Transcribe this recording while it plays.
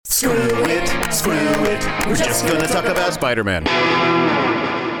Screw it. We're just gonna talk about Spider-Man.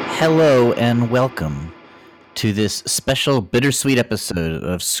 Hello and welcome to this special bittersweet episode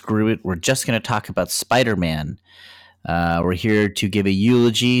of Screw It. We're just going to talk about Spider-Man. We're here to give a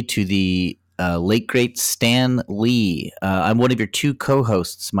eulogy to the late great Stan Lee. I'm one of your two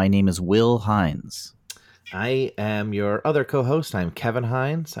co-hosts. My name is Will Hines. I am your other co-host. I'm Kevin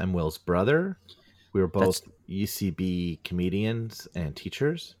Hines. I'm Will's brother. We were both UCB comedians and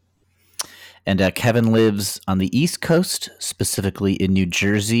teachers. And Kevin lives on the East Coast, specifically in New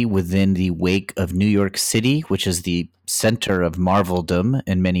Jersey, within the wake of New York City, which is the center of Marveldom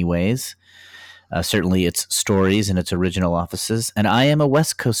in many ways. Certainly its stories and its original offices. And I am a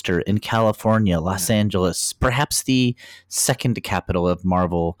West Coaster in California, Los Angeles, perhaps the second capital of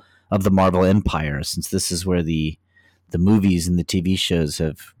Marvel, of the Marvel Empire, since this is where the movies and the TV shows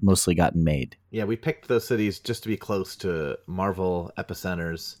have mostly gotten made. Yeah, we picked those cities just to be close to Marvel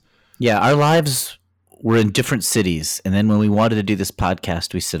epicenters. Yeah, our lives were in different cities, and then when we wanted to do this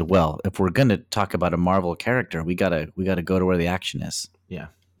podcast, we said, "Well, if we're going to talk about a Marvel character, we gotta go to where the action is." Yeah,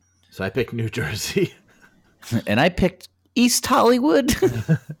 so I picked New Jersey, and I picked East Hollywood.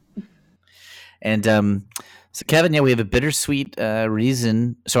 And so, Kevin, yeah, we have a bittersweet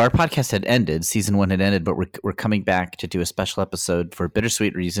reason. So our podcast had ended; season 1 had ended, but we're coming back to do a special episode for a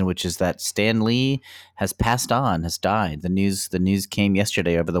bittersweet reason, which is that Stan Lee has passed on, has died. The news came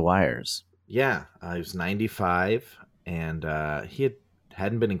yesterday over the wires. Yeah, he was 95, and he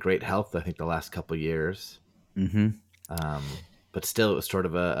hadn't been in great health, I think, the last couple of years. Mm-hmm. But still, it was sort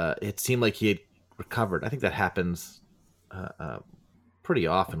of it seemed like he had recovered. I think that happens pretty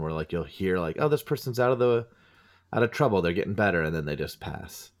often, where like you'll hear like, "Oh, this person's out of trouble, they're getting better," and then they just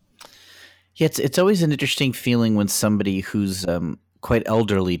pass. Yeah, it's always an interesting feeling when somebody who's quite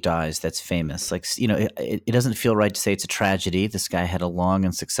elderly dies that's famous. Like, you know, it doesn't feel right to say it's a tragedy. This guy had a long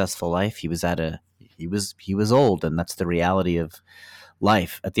and successful life. He was old, and that's the reality of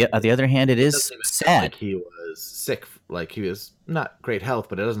life. At the other hand, it is sad. Like he was sick, like he was not great health,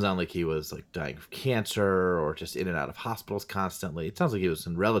 but it doesn't sound like he was like dying of cancer or just in and out of hospitals constantly. It sounds like he was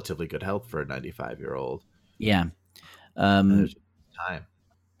in relatively good health for a 95-year-old. Yeah. Time.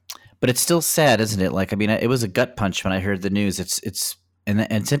 But it's still sad, isn't it? Like, I mean, it was a gut punch when I heard the news. It's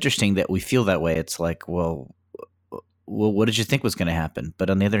interesting that we feel that way. It's like, well, what did you think was going to happen? But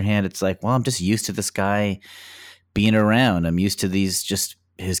on the other hand, it's like, well, I'm just used to this guy being around. I'm used to just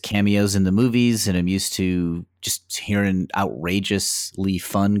his cameos in the movies, and I'm used to just hearing outrageously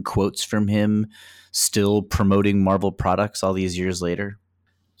fun quotes from him, still promoting Marvel products all these years later.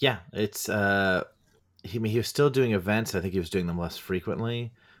 Yeah, it's he was still doing events. I think he was doing them less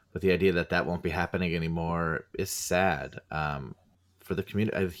frequently. But the idea that won't be happening anymore is sad for the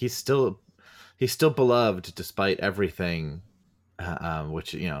community. He's still beloved despite everything,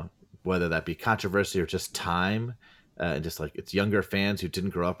 which, you know, whether that be controversy or just time, and just like it's younger fans who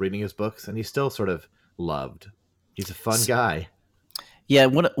didn't grow up reading his books, and he's still sort of loved. He's a fun guy. Yeah,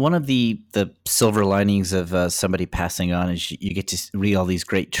 one of the silver linings of somebody passing on is you get to read all these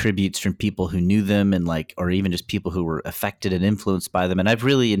great tributes from people who knew them, and like, or even just people who were affected and influenced by them. And I've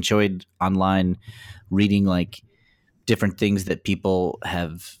really enjoyed online reading like different things that people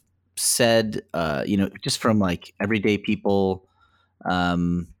have said, you know, just from like everyday people,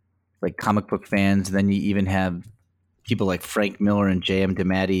 like comic book fans. And then you even have people like Frank Miller and J.M.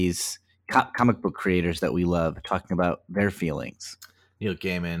 DeMatteis, comic book creators that we love, talking about their feelings. Neil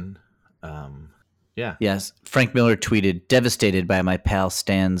Gaiman. Yeah. Yes. Frank Miller tweeted, "Devastated by my pal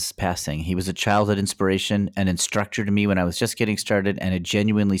Stan's passing. He was a childhood inspiration, an instructor to me when I was just getting started, and a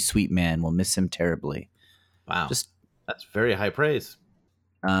genuinely sweet man. We'll miss him terribly." Wow. That's very high praise.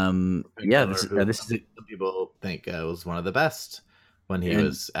 Yeah. This is some people think was one of the best when he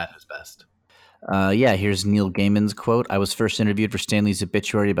was at his best. Yeah, here's Neil Gaiman's quote. "I was first interviewed for Stan Lee's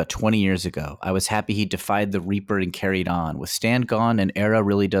obituary about 20 years ago. I was happy he defied the Reaper and carried on. With Stan gone, an era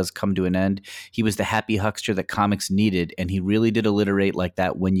really does come to an end. He was the happy huckster that comics needed, and he really did alliterate like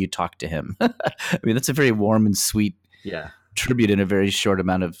that when you talk to him." I mean, that's a very warm and sweet tribute in a very short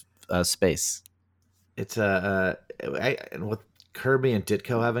amount of space. It's and with Kirby and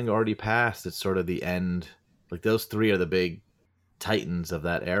Ditko having already passed, it's sort of the end. Like, those three are the big titans of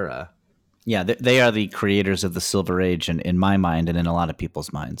that era. Yeah, they are the creators of the Silver Age, in my mind and in a lot of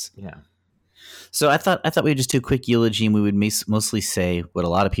people's minds. Yeah. So I thought we'd just do a quick eulogy, and we would mostly say what a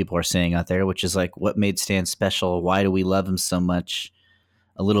lot of people are saying out there, which is like, what made Stan special? Why do we love him so much?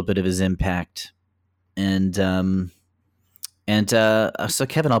 A little bit of his impact, and so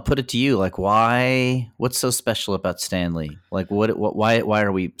Kevin, I'll put it to you. Like, what's so special about Stan Lee? Like, why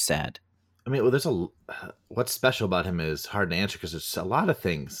are we sad? I mean, well, there's what's special about him is hard to answer because there's a lot of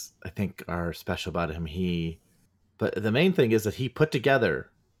things I think are special about him. But the main thing is that he put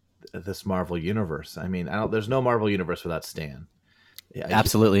together this Marvel universe. I mean, there's no Marvel universe without Stan. Yeah,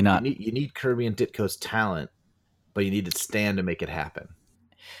 Absolutely not. You need Kirby and Ditko's talent, but you needed Stan to make it happen.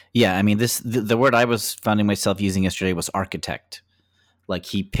 Yeah, I mean, the word I was finding myself using yesterday was architect. Like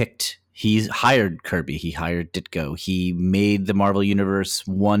he hired Kirby, he hired Ditko, he made the Marvel universe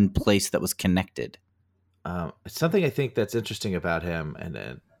one place that was connected. It's something I think that's interesting about him,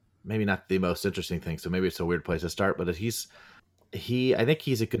 and maybe not the most interesting thing, so maybe it's a weird place to start, but I think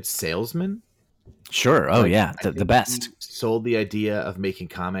he's a good salesman. Sure. Oh, like, yeah, the best. He sold the idea of making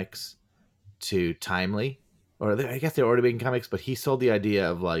comics to Timely, or I guess they were already making comics, but he sold the idea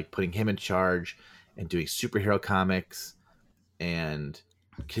of like putting him in charge and doing superhero comics and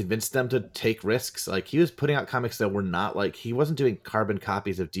convinced them to take risks. Like he was putting out comics that were not like, he wasn't doing carbon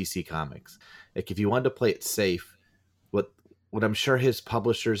copies of DC Comics. Like if you wanted to play it safe, what I'm sure his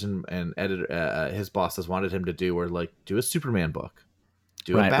publishers and editor, his bosses wanted him to do were like, do a Superman book,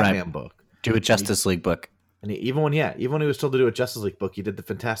 do a Batman book, do a Justice League book. And even when he was told to do a Justice League book, he did the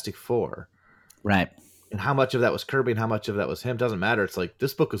Fantastic Four. Right. And how much of that was Kirby and how much of that was him doesn't matter. It's like,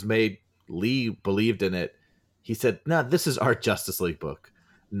 this book was made, Lee believed in it. He said, "No, this is our Justice League book,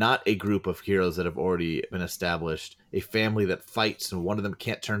 not a group of heroes that have already been established, a family that fights and one of them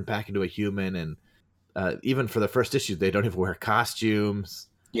can't turn back into a human. And even for the first issue, they don't even wear costumes.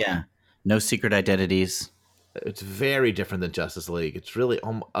 Yeah. No secret identities. It's very different than Justice League. It's really,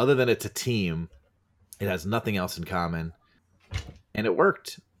 other than it's a team, it has nothing else in common. And it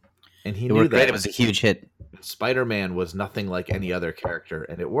worked. And he knew that. Great. It was a huge hit. Spider-Man was nothing like any other character,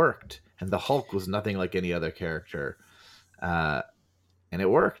 and it worked. And the Hulk was nothing like any other character. And it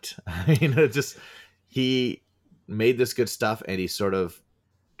worked. I mean, he made this good stuff, and he sort of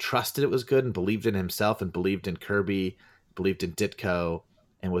trusted it was good and believed in himself and believed in Kirby, believed in Ditko,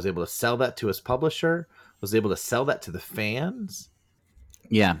 and was able to sell that to his publisher, was able to sell that to the fans.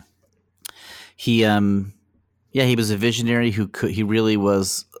 Yeah. He was a visionary he really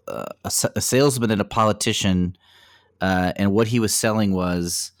was a salesman and a politician. And what he was selling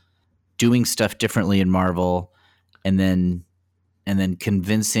was doing stuff differently in Marvel and then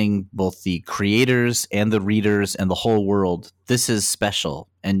convincing both the creators and the readers and the whole world, this is special.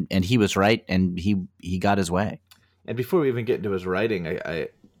 And he was right, and he got his way. And before we even get into his writing, I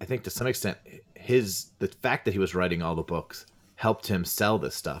think to some extent the fact that he was writing all the books helped him sell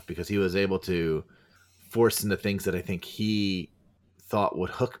this stuff, because he was able to force into things that I think he thought would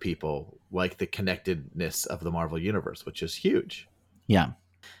hook people, like the connectedness of the Marvel universe, which is huge. Yeah.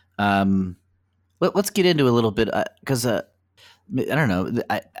 Let's get into a little bit, because I don't know.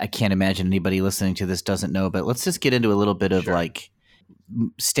 I can't imagine anybody listening to this doesn't know, but let's just get into a little bit of like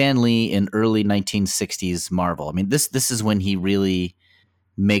Stan Lee in early 1960s Marvel. I mean, this is when he really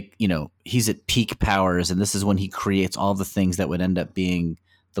he's at peak powers, and this is when he creates all the things that would end up being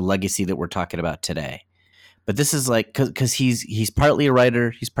the legacy that we're talking about today. But this is like, because he's partly a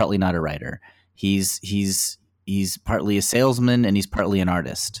writer, he's partly not a writer. He's partly a salesman, and he's partly an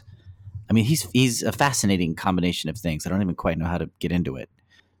artist. I mean, he's a fascinating combination of things. I don't even quite know how to get into it,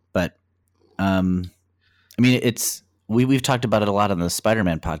 but I mean, we've talked about it a lot on the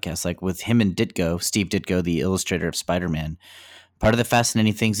Spider-Man podcast, like with him and Ditko, Steve Ditko, the illustrator of Spider-Man. Part of the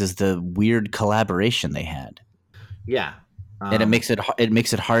fascinating things is the weird collaboration they had. Yeah, and it makes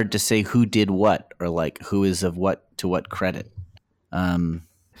it hard to say who did what, or like who is of what to what credit.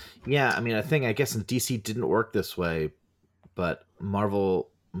 Yeah, I mean, I guess in DC didn't work this way, but Marvel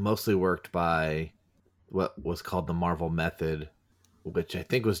mostly worked by what was called the Marvel method, which I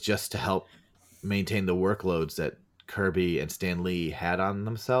think was just to help maintain the workloads that Kirby and Stan Lee had on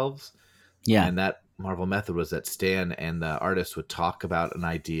themselves. Yeah. And that Marvel method was that Stan and the artist would talk about an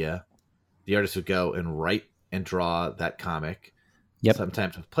idea. The artist would go and write and draw that comic. Yep.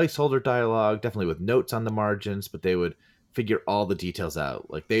 Sometimes with placeholder dialogue, definitely with notes on the margins, but they would figure all the details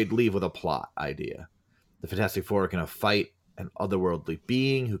out. Like they'd leave with a plot idea. The Fantastic Four are going to fight an otherworldly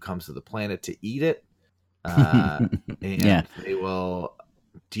being who comes to the planet to eat it. And they will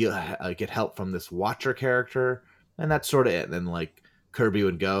get help from this Watcher character. And that's sort of it. And then like Kirby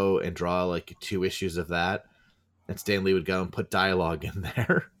would go and draw like 2 issues of that. And Stan Lee would go and put dialogue in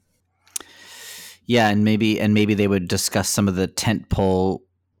there. Yeah, and maybe they would discuss some of the tentpole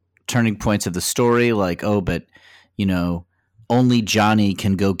turning points of the story, like, oh, but only Johnny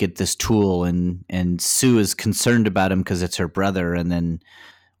can go get this tool, and Sue is concerned about him because it's her brother, and then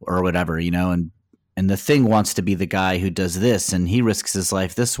or whatever, and the Thing wants to be the guy who does this, and he risks his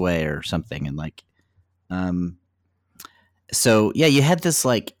life this way or something, and like, so yeah, you had this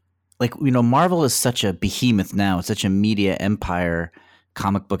like like, Marvel is such a behemoth now. It's such a media empire,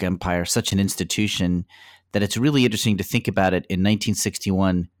 comic book empire, such an institution that it's really interesting to think about it in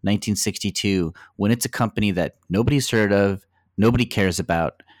 1961, 1962, when it's a company that nobody's heard of, nobody cares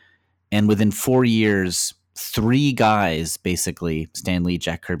about. And within 4 years, 3 guys, basically, Stan Lee,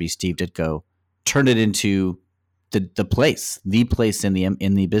 Jack Kirby, Steve Ditko, turned it into the place in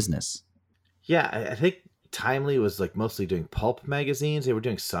the business. Yeah, I think Timely was like mostly doing pulp magazines. They were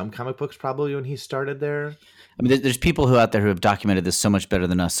doing some comic books probably when he started there. I mean, there's people who out there who have documented this so much better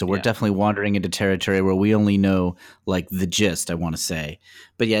than us. So we're definitely wandering into territory where we only know like the gist, I want to say.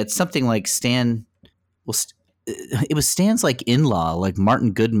 But yeah, it's something like Stan. Well, it was Stan's like in-law, like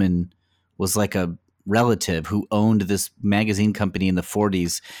Martin Goodman was like a relative who owned this magazine company in the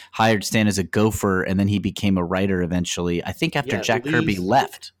 40s, hired Stan as a gopher, and then he became a writer eventually. I think after Jack Kirby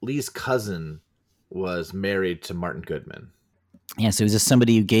left. Lee's cousin was married to Martin Goodman. Yeah, so he was just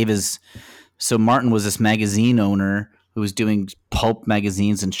somebody who gave his... So Martin was this magazine owner who was doing pulp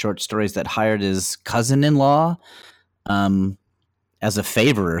magazines and short stories that hired his cousin-in-law as a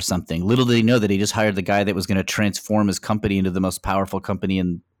favor or something. Little did he know that he just hired the guy that was going to transform his company into the most powerful company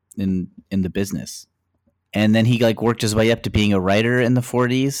in the business. And then he like worked his way up to being a writer in the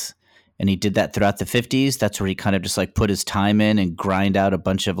 40s, and he did that throughout the 50s. That's where he kind of just like put his time in and grind out a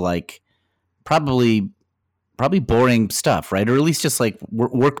bunch of like probably boring stuff, right? Or at least just like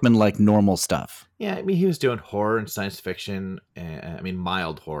workman like normal stuff. Yeah, I mean, he was doing horror and science fiction, and I mean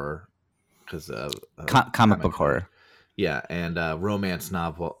mild horror because of comic book horror. Yeah, and romance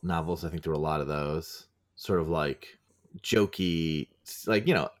novels. I think there were a lot of those, sort of like jokey, like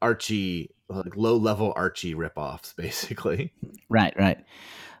Archie, like low level Archie ripoffs, basically. Right.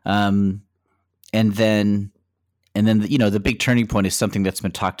 And then the big turning point is something that's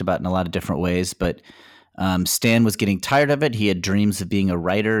been talked about in a lot of different ways, but. Stan was getting tired of it. He had dreams of being a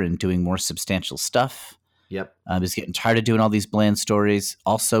writer and doing more substantial stuff. Yep. He was getting tired of doing all these bland stories.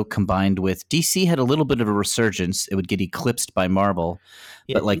 Also combined with DC had a little bit of a resurgence. It would get eclipsed by Marvel.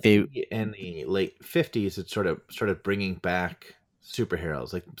 Yeah, but like DC in the late 50s, it sort of bringing back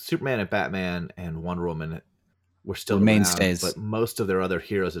superheroes. Like Superman and Batman and Wonder Woman were still mainstays. But most of their other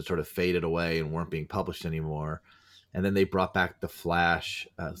heroes had sort of faded away and weren't being published anymore. And then they brought back the Flash,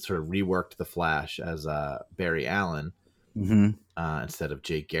 sort of reworked the Flash as Barry Allen instead of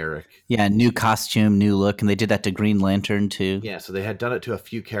Jay Garrick. Yeah, new costume, new look, and they did that to Green Lantern too. Yeah, so they had done it to a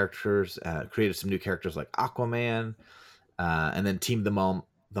few characters, created some new characters like Aquaman, and then teamed them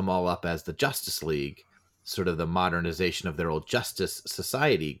all up as the Justice League, sort of the modernization of their old Justice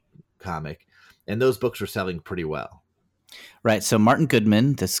Society comic. And those books were selling pretty well. Right. So Martin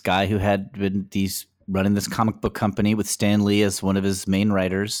Goodman, this guy who had been running this comic book company with Stan Lee as one of his main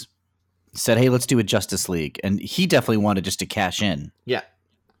writers, said, hey, let's do a Justice League. And he definitely wanted just to cash in. Yeah.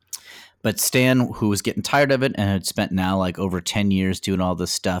 But Stan, who was getting tired of it and had spent now like over 10 years doing all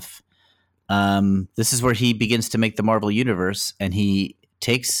this stuff, this is where he begins to make the Marvel Universe. And he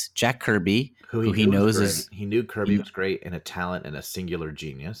takes Jack Kirby, who he knows is... He knew Kirby was great and a talent and a singular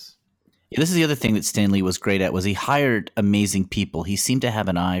genius. Yeah, this is the other thing that Stan Lee was great at, was he hired amazing people. He seemed to have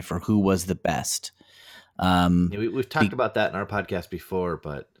an eye for who was the best. We've talked about that in our podcast before,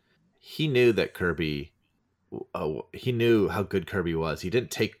 but he knew that Kirby, he knew how good Kirby was. He didn't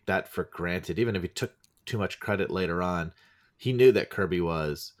take that for granted, even if he took too much credit later on. He knew that Kirby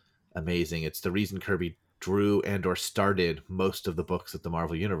was amazing. It's the reason Kirby drew and or started most of the books of the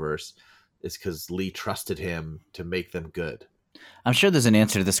Marvel Universe, is because Lee trusted him to make them good. I'm sure there's an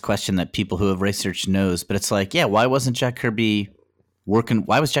answer to this question that people who have researched knows, but it's like, yeah, why wasn't Jack Kirby working?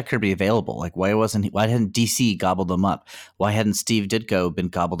 Why was Jack Kirby available? Like, why hadn't DC gobbled him up? Why hadn't Steve Ditko been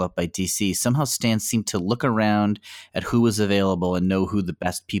gobbled up by DC? Somehow Stan seemed to look around at who was available and know who the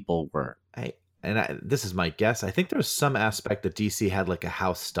best people were. This is my guess. I think there was some aspect that DC had like a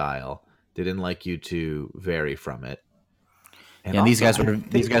house style. They didn't like you to vary from it. And yeah, also,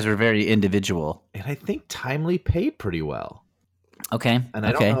 these guys were very individual. And I think Timely paid pretty well. Okay. And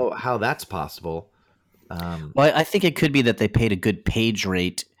I don't know how that's possible. Well, I think it could be that they paid a good page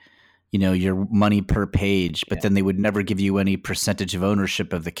rate, your money per page, but then they would never give you any percentage of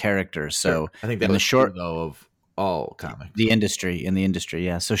ownership of the character. So I think that was true, though, of all comics. In the industry,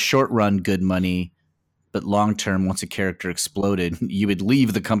 yeah. So short run, good money, but long term, once a character exploded, you would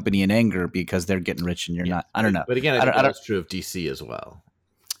leave the company in anger because they're getting rich and you're not. I don't know. But again, I think that's true of DC as well.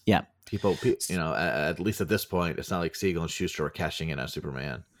 Yeah. People, at least at this point, it's not like Siegel and Schuster were cashing in on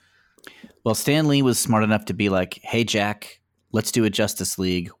Superman. Well, Stan Lee was smart enough to be like, hey, Jack, let's do a Justice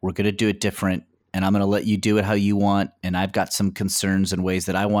League. We're going to do it different, and I'm going to let you do it how you want, and I've got some concerns and ways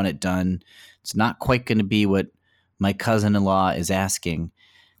that I want it done. It's not quite going to be what my cousin-in-law is asking.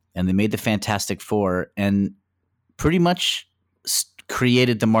 and they made the Fantastic Four, and pretty much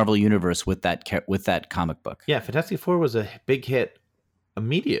created the Marvel Universe with that comic book. Yeah, Fantastic Four was a big hit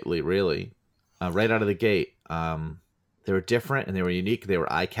immediately, really, right out of the gate. They were different and they were unique. They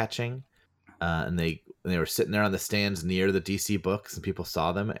were eye-catching, and they were sitting there on the stands near the DC books, and people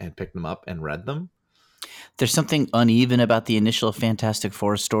saw them and picked them up and read them. There's something uneven about the initial Fantastic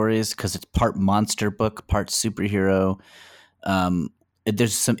Four stories because it's part monster book, part superhero.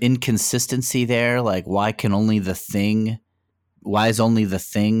 There's some inconsistency there. Like, why is only the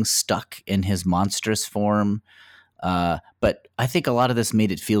Thing stuck in his monstrous form? But I think a lot of this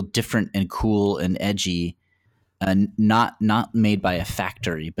made it feel different and cool and edgy, and not made by a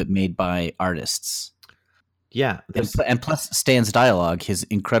factory, but made by artists. Yeah. And plus Stan's dialogue, his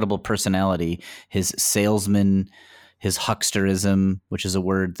incredible personality, his salesman, his hucksterism, which is a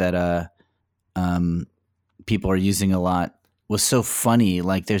word that people are using a lot, was so funny.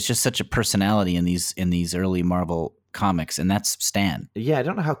 Like, there's just such a personality in these early Marvel comics, and that's Stan. Yeah, I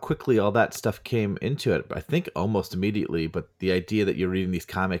don't know how quickly all that stuff came into it, but I think almost immediately. But the idea that you're reading these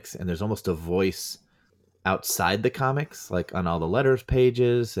comics and there's almost a voice outside the comics, like on all the letters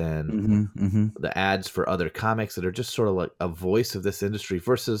pages and the ads for other comics that are just sort of like a voice of this industry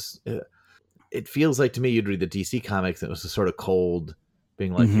versus it feels like to me you'd read the DC comics and it was a sort of cold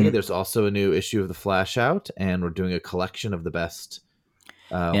being like, hey, there's also a new issue of the Flash out and we're doing a collection of the best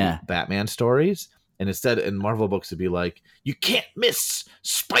Batman stories. And instead, in Marvel books, it'd be like, you can't miss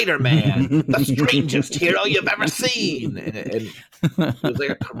Spider-Man, the strangest hero you've ever seen. And it was like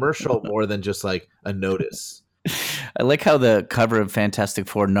a commercial more than just like a notice. I like how the cover of Fantastic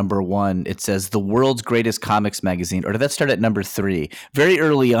Four #1, it says the world's greatest comics magazine, or did that start at #3? Very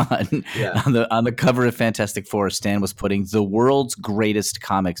early on, on the cover of Fantastic Four, Stan was putting the world's greatest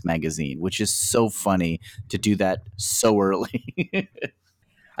comics magazine, which is so funny to do that so early.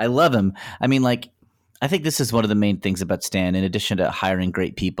 I love him. I mean, like, I think this is one of the main things about Stan, in addition to hiring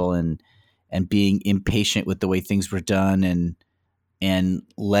great people and being impatient with the way things were done and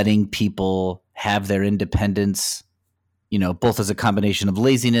letting people have their independence, you know, both as a combination of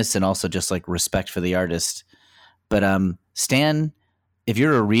laziness and also just like respect for the artist. But Stan, if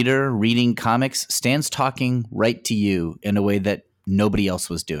you're a reader reading comics, Stan's talking right to you in a way that nobody else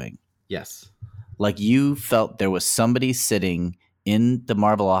was doing. Yes. Like, you felt there was somebody sitting in the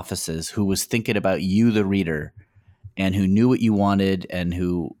Marvel offices who was thinking about you, the reader, and who knew what you wanted and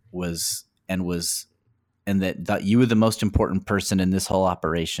that thought you were the most important person in this whole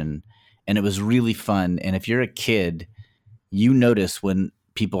operation. And it was really fun. And if you're a kid, you notice when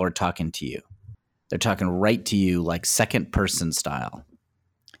people are talking to you. They're talking right to you, like second person style.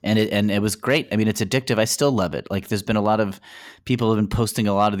 And it was great. I mean, it's addictive. I still love it. Like, there's been a lot of people have been posting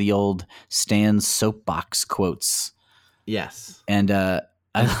a lot of the old Stan's soapbox quotes. Yes. And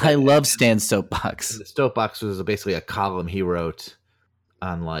I love Stan's soapbox. The soapbox was basically a column he wrote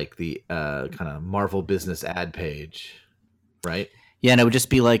on like the kind of Marvel business ad page, right? Yeah, and it would just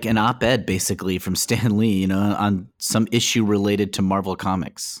be like an op-ed basically from Stan Lee, you know, on some issue related to Marvel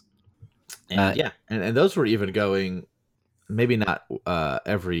Comics. And and those were even going maybe not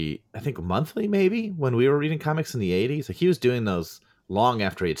every, I think monthly maybe, when we were reading comics in the 80s. Like, he was doing those long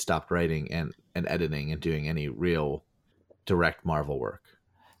after he had stopped writing and editing and doing any real direct Marvel work.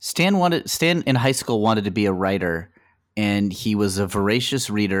 Stan in high school wanted to be a writer, and he was a voracious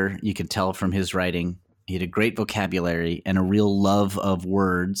reader. You could tell from his writing. He had a great vocabulary and a real love of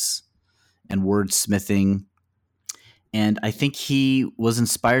words and wordsmithing. And I think he was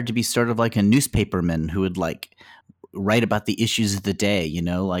inspired to be sort of like a newspaperman who would like write about the issues of the day, you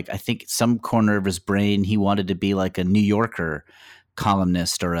know? Like, I think some corner of his brain, he wanted to be like a New Yorker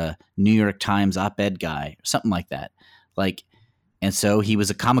columnist or a New York Times op-ed guy or something like that. Like, and so he was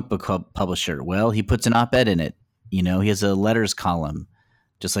a comic book publisher. Well, he puts an op-ed in it. You know, he has a letters column,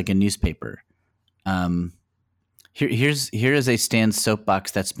 just like a newspaper. Here is a Stan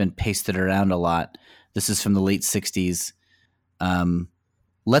soapbox that's been pasted around a lot. This is from the late 60s.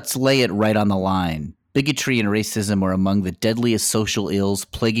 Let's lay it right on the line. Bigotry and racism are among the deadliest social ills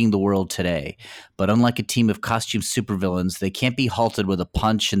plaguing the world today. But unlike a team of costume supervillains, they can't be halted with a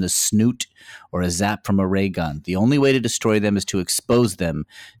punch in the snoot or a zap from a ray gun. The only way to destroy them is to expose them,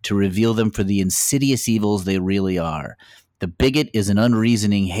 to reveal them for the insidious evils they really are. The bigot is an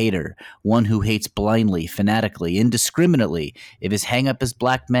unreasoning hater, one who hates blindly, fanatically, indiscriminately. If his hang-up is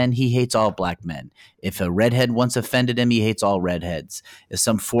black men, he hates all black men. If a redhead once offended him, he hates all redheads. If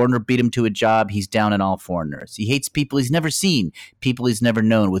some foreigner beat him to a job, he's down on all foreigners. He hates people he's never seen, people he's never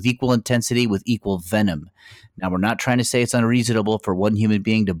known, with equal intensity, with equal venom. Now, we're not trying to say it's unreasonable for one human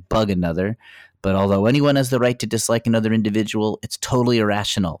being to bug another, But although anyone has the right to dislike another individual, it's totally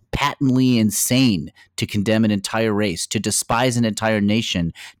irrational, patently insane to condemn an entire race, to despise an entire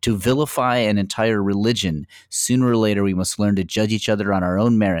nation, to vilify an entire religion. Sooner or later, we must learn to judge each other on our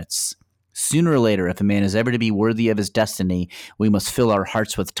own merits. Sooner or later, if a man is ever to be worthy of his destiny, we must fill our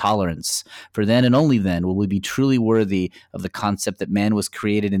hearts with tolerance. For then and only then will we be truly worthy of the concept that man was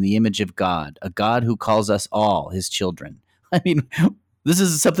created in the image of God, a God who calls us all his children. I mean, this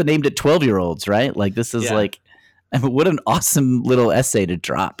is something aimed at 12-year-olds, right? Like, this is like, I mean, what an awesome little essay to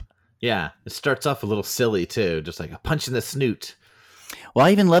drop. Yeah, it starts off a little silly too, just like a punch in the snoot. Well,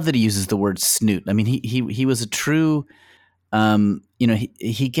 I even love that he uses the word snoot. I mean, he was a true,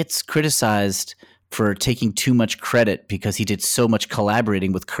 he gets criticized for taking too much credit because he did so much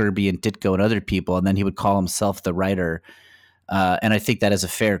collaborating with Kirby and Ditko and other people, and then he would call himself the writer. And I think that is a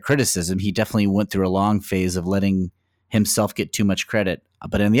fair criticism. He definitely went through a long phase of letting himself get too much credit.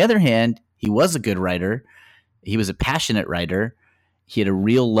 But on the other hand, he was a good writer. He was a passionate writer. He had a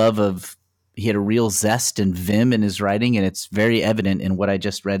real zest and vim in his writing, and it's very evident in what I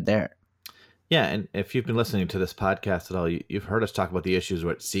just read there. Yeah, and if you've been listening to this podcast at all, you've heard us talk about the issues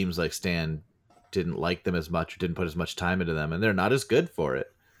where it seems like Stan didn't like them as much or didn't put as much time into them, and they're not as good for it.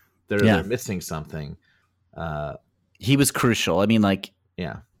 They're missing something. He was crucial. I mean, like,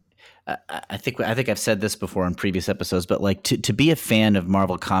 yeah. I think I've said this before in previous episodes, but like to be a fan of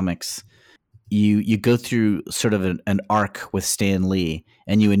Marvel Comics, you go through sort of an arc with Stan Lee,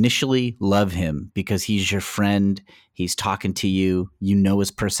 and you initially love him because he's your friend. He's talking to you. You know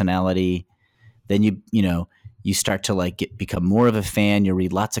his personality. Then you start to become more of a fan. You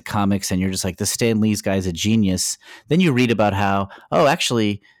read lots of comics, and you're just like, this Stan Lee's guy's a genius. Then you read about how,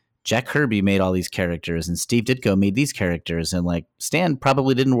 actually, Jack Kirby made all these characters and Steve Ditko made these characters, and like Stan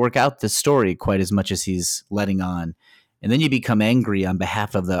probably didn't work out this story quite as much as he's letting on. And then you become angry on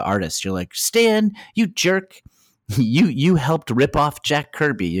behalf of the artist. You're like, Stan, you jerk. You helped rip off Jack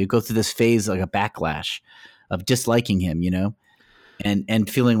Kirby. You go through this phase, like a backlash of disliking him, and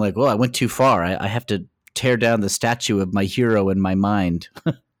feeling like, well, I went too far. I have to tear down the statue of my hero in my mind.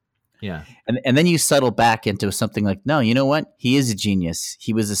 Yeah. And then you settle back into something like, no, you know what? He is a genius.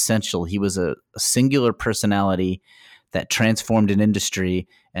 He was essential. He was a singular personality that transformed an industry.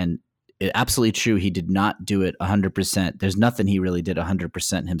 And it's absolutely true, he did not do it 100%. There's nothing he really did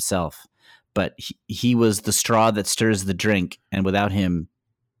 100% himself. But he was the straw that stirs the drink. And without him,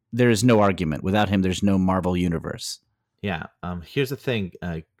 there is no argument. Without him, there's no Marvel universe. Yeah. Here's the thing.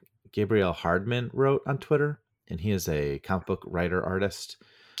 Gabriel Hardman wrote on Twitter, and he is a comic book writer artist.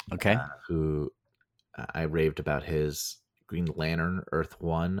 Okay. Who I raved about his Green Lantern Earth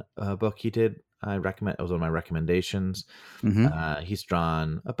One book he did. I recommend. It was one of my recommendations. Mm-hmm. He's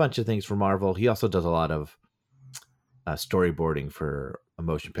drawn a bunch of things for Marvel. He also does a lot of storyboarding for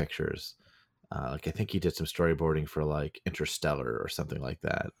motion pictures. I think he did some storyboarding for like Interstellar or something like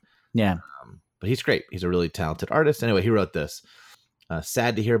that. Yeah. But he's great. He's a really talented artist. Anyway, he wrote this.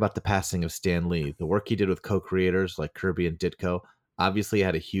 Sad to hear about the passing of Stan Lee. The work he did with co-creators like Kirby and Ditko obviously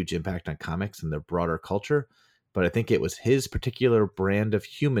had a huge impact on comics and their broader culture, but I think it was his particular brand of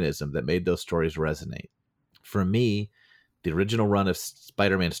humanism that made those stories resonate. For me, the original run of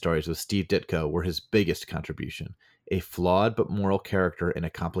Spider-Man stories with Steve Ditko were his biggest contribution. A flawed but moral character in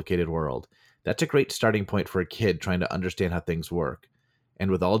a complicated world. That's a great starting point for a kid trying to understand how things work. And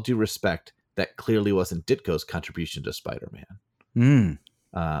with all due respect, that clearly wasn't Ditko's contribution to Spider-Man.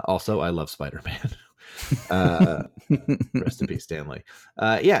 Also, I love Spider-Man. Rest in peace, Stanley.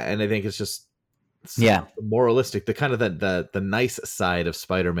 And I think it's just moralistic. The kind of the nice side of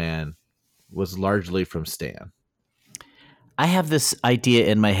Spider-Man was largely from Stan. I have this idea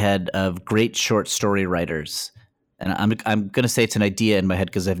in my head of great short story writers, and I'm going to say it's an idea in my head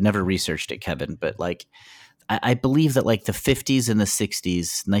because I've never researched it, Kevin. But like, I believe that like the 50s and the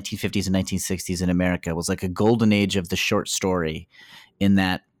 60s, 1950s and 1960s in America was like a golden age of the short story, in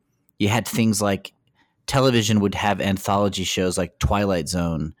that you had things like television would have anthology shows like Twilight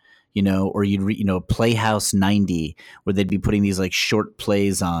Zone, or you'd read, Playhouse 90, where they'd be putting these like short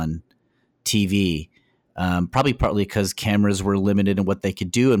plays on TV. Probably partly because cameras were limited in what they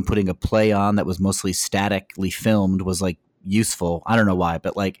could do, and putting a play on that was mostly statically filmed was like useful. I don't know why,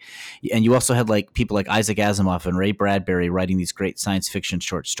 but like, and you also had like people like Isaac Asimov and Ray Bradbury writing these great science fiction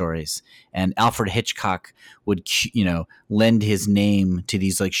short stories, and Alfred Hitchcock would, lend his name to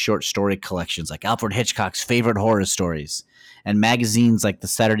these like short story collections, like Alfred Hitchcock's favorite horror stories, and magazines like the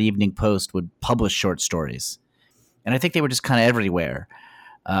Saturday Evening Post would publish short stories, and I think they were just kind of everywhere.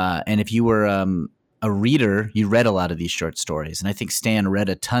 And if you were a reader, you read a lot of these short stories, and I think Stan read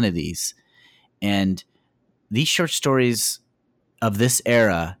a ton of these, and these short stories of this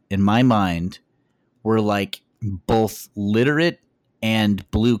era, in my mind, were like both literate and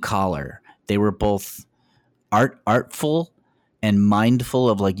blue collar. They were both artful and mindful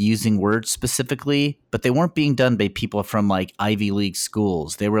of like using words specifically, but they weren't being done by people from like Ivy League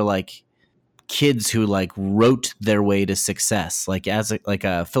schools. They were like kids who like wrote their way to success. Like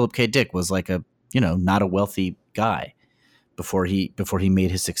Philip K. Dick was like a, not a wealthy guy before he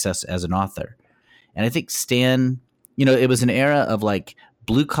made his success as an author. And I think Stan, it was an era of like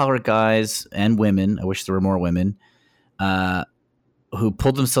blue collar guys and women. I wish there were more women who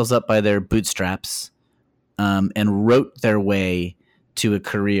pulled themselves up by their bootstraps and wrote their way to a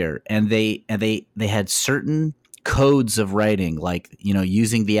career. And they had certain codes of writing, like,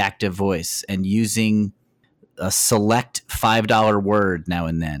 using the active voice and using a select $5 word now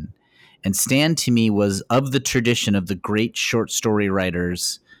and then. And Stan, to me, was of the tradition of the great short story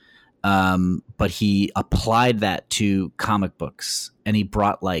writers, but he applied that to comic books, and he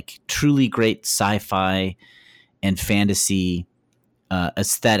brought like truly great sci-fi and fantasy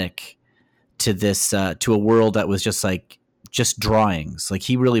aesthetic to this to a world that was just drawings. Like,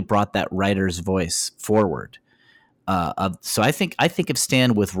 he really brought that writer's voice forward. So I think of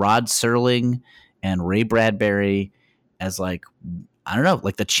Stan with Rod Serling and Ray Bradbury as like, I don't know,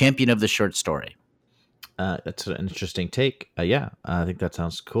 like the champion of the short story. That's an interesting take. Yeah, I think that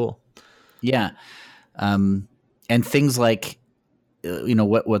sounds cool. Yeah. And things like,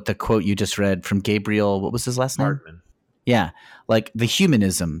 what the quote you just read from Gabriel, what was his last name? Hartman. Yeah. Like the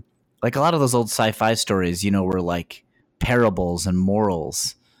humanism, like a lot of those old sci-fi stories, were like parables and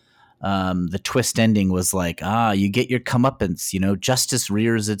morals. The twist ending was like, you get your comeuppance, justice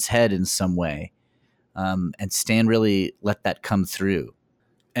rears its head in some way. And Stan really let that come through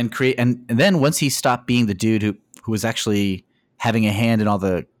and create. And then once he stopped being the dude who was actually having a hand in all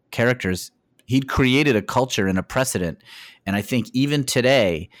the characters, he'd created a culture and a precedent. And I think even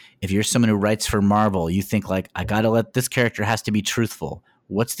today, if you're someone who writes for Marvel, you think like, I got to this character has to be truthful.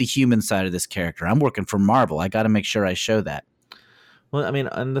 What's the human side of this character? I'm working for Marvel. I got to make sure I show that. Well, I mean,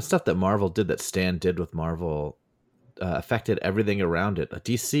 and the stuff that Marvel did, that Stan did with Marvel, affected everything around it.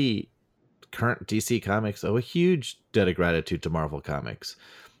 Current DC Comics owe a huge debt of gratitude to Marvel Comics.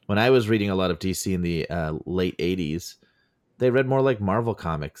 When I was reading a lot of DC in the late 80s, they read more like Marvel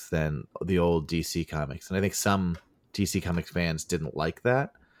Comics than the old DC Comics. And I think some DC Comics fans didn't like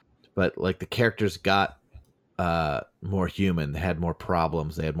that. But like the characters got more human. They had more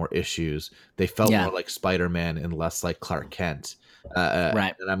problems. They had more issues. They felt more like Spider-Man and less like Clark Kent.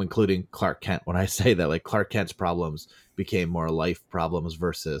 Right. And I'm including Clark Kent when I say that. Like Clark Kent's problems became more life problems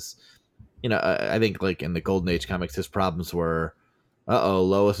versus, I think like in the Golden Age comics, his problems were,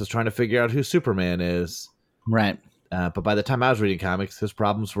 Lois is trying to figure out who Superman is. Right. But by the time I was reading comics, his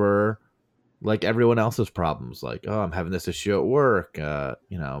problems were like everyone else's problems. Like, I'm having this issue at work.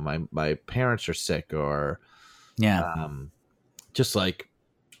 My parents are sick, or just like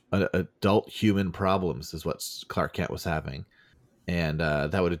adult human problems is what Clark Kent was having. And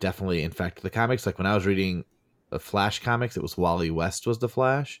that would have definitely infected the comics. Like when I was reading the Flash comics, it was Wally West was the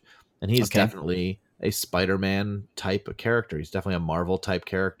Flash. And he's definitely a Spider-Man type of character. He's definitely a Marvel type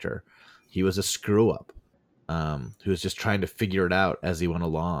character. He was a screw up who was just trying to figure it out as he went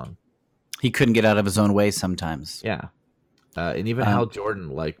along. He couldn't get out of his own way sometimes. Yeah. And even Hal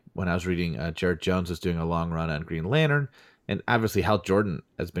Jordan, like when I was reading, Jared Jones was doing a long run on Green Lantern. And obviously Hal Jordan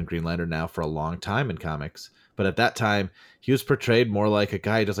has been Green Lantern now for a long time in comics. But at that time, he was portrayed more like a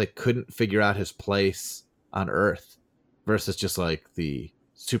guy who just like couldn't figure out his place on Earth versus just like the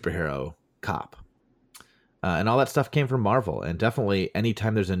superhero cop. And all that stuff came from Marvel. And definitely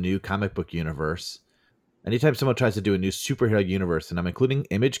anytime there's a new comic book universe, anytime someone tries to do a new superhero universe, and I'm including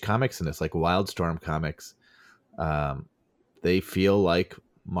Image Comics in this, like Wildstorm Comics, they feel like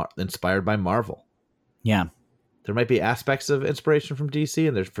inspired by Marvel. Yeah. There might be aspects of inspiration from DC,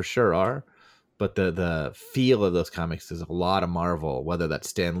 and there for sure are, but the feel of those comics is a lot of Marvel, whether that's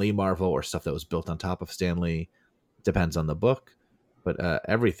Stan Lee Marvel or stuff that was built on top of Stan Lee. Depends on the book, but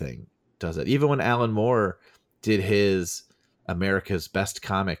everything does it. Even when Alan Moore did his America's Best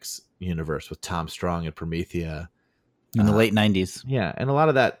Comics universe with Tom Strong and Promethea in the late 90s. Yeah, and a lot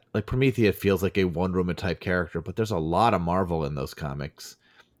of that, like Promethea feels like a Wonder Woman type character, but there's a lot of Marvel in those comics,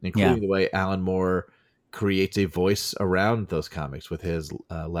 including the way Alan Moore creates a voice around those comics with his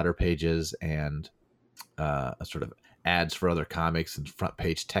letter pages and sort of ads for other comics and front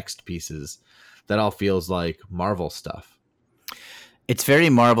page text pieces. That all feels like Marvel stuff. It's very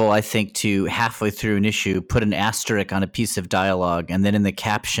Marvel, I think, to halfway through an issue, put an asterisk on a piece of dialogue, and then in the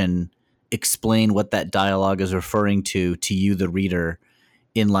caption, explain what that dialogue is referring to you, the reader,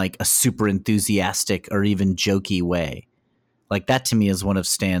 in like a super enthusiastic or even jokey way. Like that to me is one of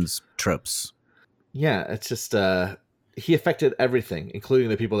Stan's tropes. Yeah, it's just he affected everything, including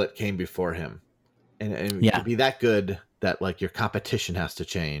the people that came before him. And to Yeah. be that good that like your competition has to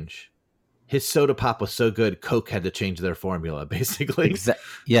change. His soda pop was so good, Coke had to change their formula, basically.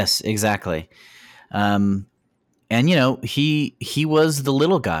 Yes, exactly. Um, and you know, he was the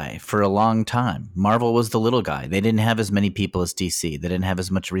little guy for a long time. Marvel was the little guy. They didn't have as many people as DC. They didn't have as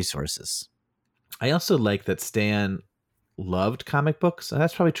much resources. I also like that Stan loved comic books, and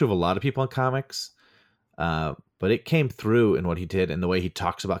that's probably true of a lot of people in comics. But it came through in what he did and the way he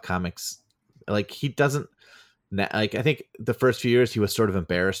talks about comics. Like he doesn't like. I think the first few years he was sort of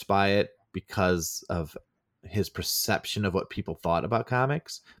embarrassed by it because of his perception of what people thought about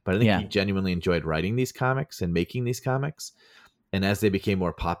comics. But I think Yeah. he genuinely enjoyed writing these comics and making these comics. And as they became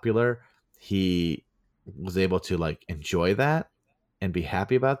more popular, he was able to like enjoy that and be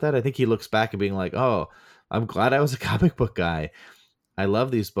happy about that. I think he looks back and being like, "Oh, I'm glad I was a comic book guy. I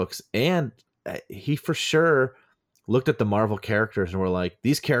love these books." And he for sure looked at the Marvel characters and were like,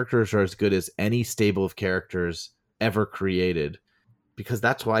 "These characters are as good as any stable of characters ever created." Because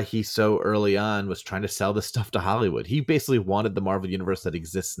that's why he so early on was trying to sell this stuff to Hollywood. He basically wanted the Marvel universe that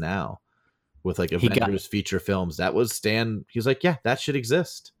exists now with like He got Avengers feature films. That was Stan. He was like, "Yeah, that should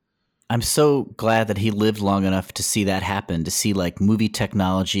exist." I'm so glad that he lived long enough to see that happen, to see like movie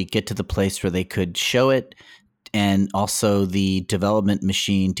technology get to the place where they could show it, and also the development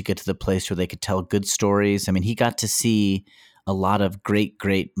machine to get to the place where they could tell good stories. I mean, he got to see a lot of great,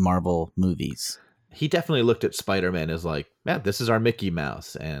 great Marvel movies. He definitely looked at Spider-Man as like, "Yeah, this is our Mickey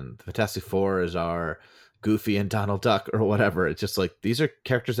Mouse, and the Fantastic Four is our Goofy and Donald Duck," or whatever. It's just like these are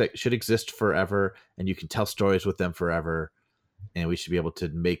characters that should exist forever, and you can tell stories with them forever. And we should be able to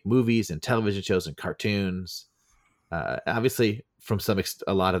make movies and television shows and cartoons. Obviously, from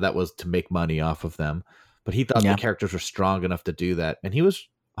a lot of that was to make money off of them, but he thought the Yeah, characters were strong enough to do that, and he was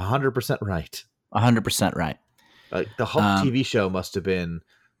 100% right. 100% right. The Hulk TV show must have been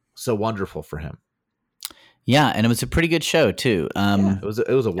so wonderful for him. Yeah, and it was a pretty good show too. Yeah, it was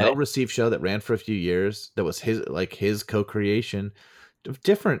a well received show that ran for a few years. That was his co-creation,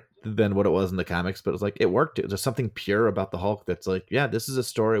 different than what it was in the comics, but it was like it worked. There's something pure about the Hulk that's like, yeah, this is a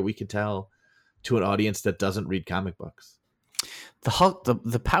story we can tell to an audience that doesn't read comic books. The Hulk,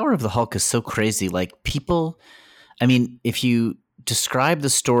 the power of the Hulk is so crazy. Like people, I mean, if you describe the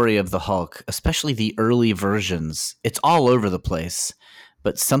story of the Hulk, especially the early versions, it's all over the place,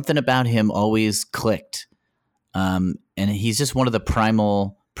 but something about him always clicked. And he's just one of the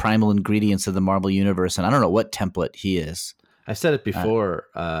primal ingredients of the Marvel universe. And I don't know what template he is. I said it before.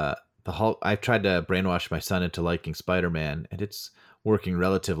 The Hulk. I've tried to brainwash my son into liking Spider-Man, and it's working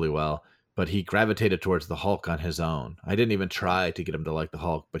relatively well. But he gravitated towards the Hulk on his own. I didn't even try to get him to like the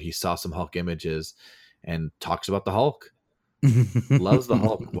Hulk, but he saw some Hulk images and talks about the Hulk. Loves the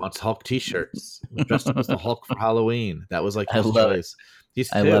Hulk. Wants Hulk T-shirts. Dressed up as the Hulk for Halloween. That was like his choice. He's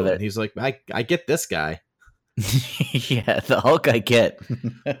two, I love it. And he's like, I get this guy. Yeah, the Hulk I get.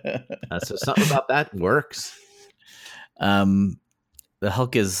 So something about that works. The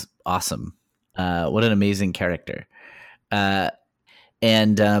Hulk is awesome. What an amazing character. And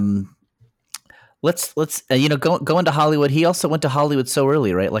let's go into Hollywood. He also went to Hollywood so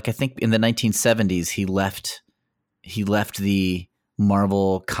early, right? Like I think in the 1970s he left the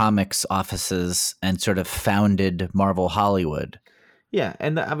Marvel Comics offices and sort of founded Marvel Hollywood. Yeah,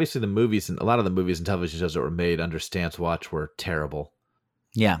 and obviously the movies and a lot of the movies and television shows that were made under Stan's watch were terrible.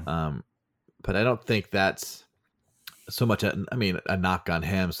 Yeah. But I don't think that's so much a knock on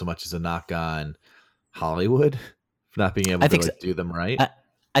him so much as a knock on Hollywood for not being able to do them right.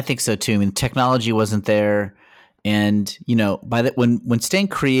 I think so too. I mean, technology wasn't there, and when Stan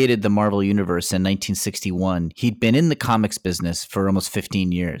created the Marvel Universe in 1961, he'd been in the comics business for almost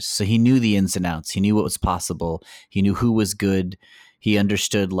 15 years, so he knew the ins and outs. He knew what was possible. He knew who was good. He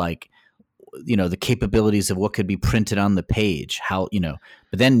understood the capabilities of what could be printed on the page. But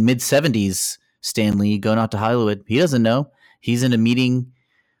then mid 70s, Stan Lee going out to Hollywood, he doesn't know. He's in a meeting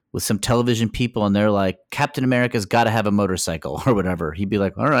with some television people and they're like, Captain America's got to have a motorcycle or whatever. He'd be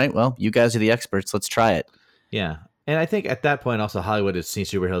like, all right, well, you guys are the experts. Let's try it. Yeah. And I think at that point also Hollywood has seen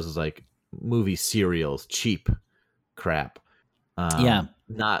superheroes as like movie serials, cheap crap.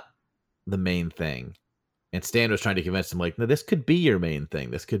 Not the main thing. And Stan was trying to convince him like, no, this could be your main thing.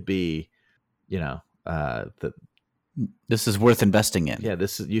 This could be, this is worth investing in. Yeah,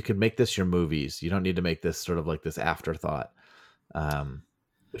 you can make this your movies. You don't need to make this sort of like this afterthought.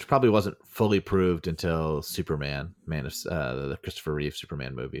 Which probably wasn't fully proved until Superman, the Christopher Reeve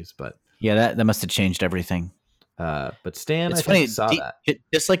Superman movies. But yeah, that must have changed everything. But Stan, It's I think, funny. saw that.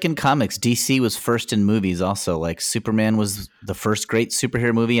 Just like in comics, DC was first in movies. Also, like Superman was the first great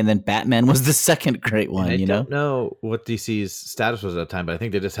superhero movie, and then Batman was the second great one. And I You don't know, know what DC's status was at the time, but I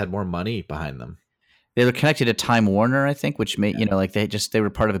think they just had more money behind them. they were connected to Time Warner, I think, which made like they were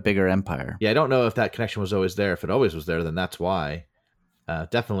part of a bigger empire. Yeah, I don't know if that connection was always there. If it always was there, then that's why.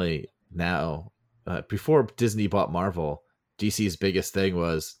 Definitely now, before Disney bought Marvel, DC's biggest thing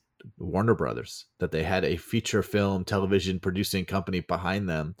was Warner Brothers, that they had a feature film television producing company behind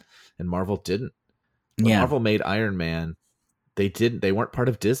them, and Marvel didn't. When Marvel made Iron Man, they weren't part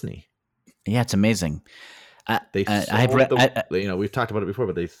of Disney. Yeah, it's amazing. We've talked about it before,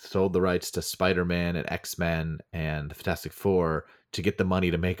 but they sold the rights to Spider-Man and X-Men and the Fantastic Four to get the money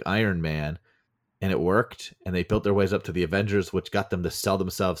to make Iron Man, and it worked. And they built their ways up to the Avengers, which got them to sell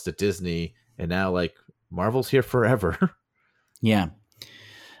themselves to Disney. And now, like, Marvel's here forever. Yeah.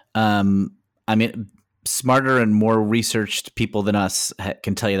 I mean, smarter and more researched people than us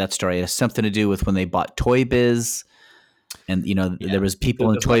can tell you that story. It has something to do with when they bought Toy Biz. And, there was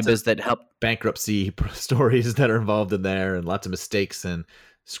people in Toy Biz that helped. Bankruptcy stories that are involved in there, and lots of mistakes and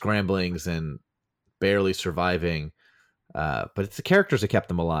scramblings and barely surviving. But it's the characters that kept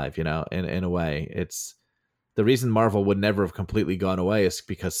them alive, in a way. It's the reason Marvel would never have completely gone away is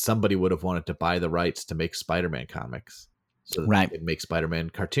because somebody would have wanted to buy the rights to make Spider-Man comics. So that they can make Spider-Man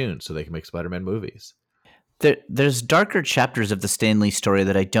cartoons, so they can make Spider-Man movies. There's darker chapters of the Stan Lee story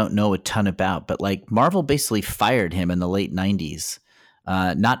that I don't know a ton about, but like Marvel basically fired him in the late 90s.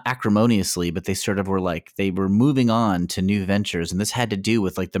 Not acrimoniously, but they sort of were like, they were moving on to new ventures. And this had to do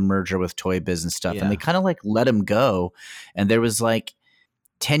with like the merger with Toy Biz and stuff. Yeah. And they kind of like let him go. And there was like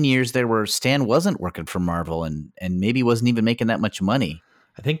 10 years there where Stan wasn't working for Marvel and maybe wasn't even making that much money.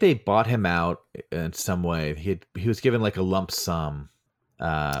 I think they bought him out in some way. He was given like a lump sum.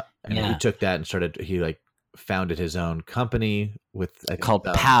 And he took that and he founded his own company called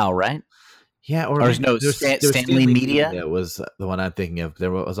POW, right? Yeah, Stan Lee Media. It was the one I'm thinking of.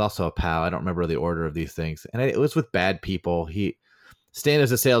 There was also a POW. I don't remember the order of these things, and it was with bad people. Stan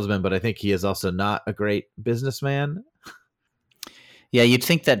is a salesman, but I think he is also not a great businessman. Yeah, you'd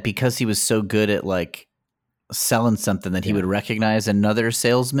think that because he was so good at like selling something that he would recognize another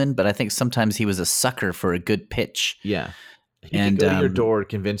salesman, but I think sometimes he was a sucker for a good pitch. Yeah, he could go to your door and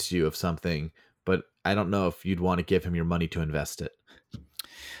convince you of something, but I don't know if you'd want to give him your money to invest it.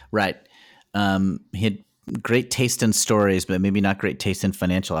 Right. He had great taste in stories, but maybe not great taste in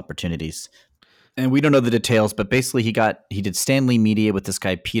financial opportunities. And we don't know the details, but basically he did Stan Lee Media with this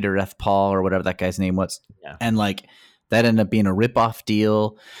guy, Peter F. Paul, or whatever that guy's name was. Yeah. And like that ended up being a ripoff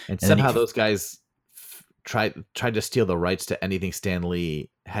deal. And somehow those guys tried to steal the rights to anything Stan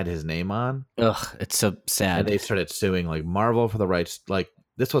Lee had his name on. Ugh, it's so sad. And they started suing like Marvel for the rights. Like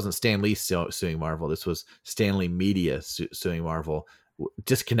this wasn't Stan Lee suing Marvel. This was Stan Lee Media suing Marvel.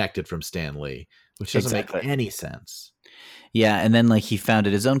 Disconnected from Stan Lee, which doesn't make any sense. Yeah, and then like he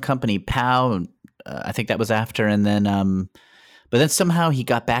founded his own company, POW. I think that was after, and then, but then somehow he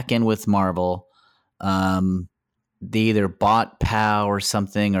got back in with Marvel. They either bought POW or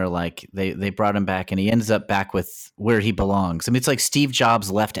something, or like they brought him back, and he ends up back with where he belongs. I mean, it's like Steve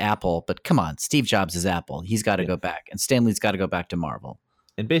Jobs left Apple, but come on, Steve Jobs is Apple. He's got to go back, and Stan Lee's got to go back to Marvel.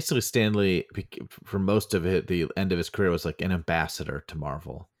 And basically, Stan Lee, for most of it, the end of his career, was like an ambassador to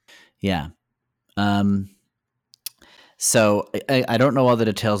Marvel. Yeah. So I don't know all the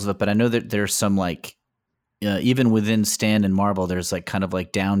details of it, but I know that there's some like, even within Stan and Marvel, there's like kind of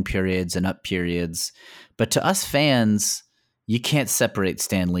like down periods and up periods. But to us fans, you can't separate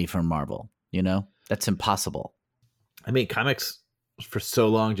Stan Lee from Marvel. That's impossible. I mean, comics for so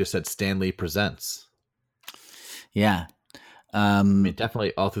long just said Stan Lee presents. Yeah. I mean,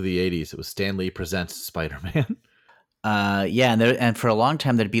 definitely all through the 80s, it was Stan Lee presents Spider-Man. Yeah, and for a long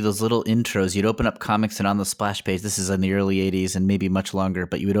time, there'd be those little intros. You'd open up comics, and on the splash page, this is in the early 80s and maybe much longer,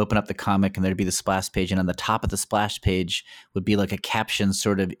 but you would open up the comic, and there'd be the splash page, and on the top of the splash page would be like a caption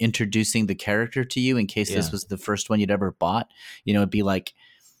sort of introducing the character to you in case this was the first one you'd ever bought. It'd be like,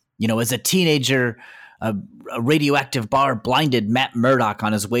 as a teenager, a radioactive bar blinded Matt Murdock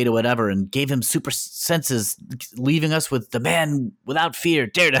on his way to whatever and gave him super senses, leaving us with the man without fear,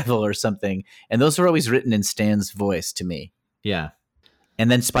 Daredevil or something. And those were always written in Stan's voice to me. Yeah. And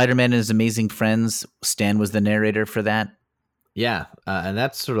then Spider-Man and His Amazing Friends, Stan was the narrator for that. Yeah. And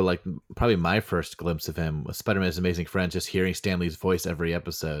that's sort of like probably my first glimpse of him was Spider-Man and His Amazing Friends, just hearing Stan Lee's voice every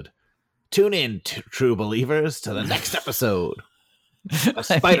episode. Tune in, true believers, to the next episode. A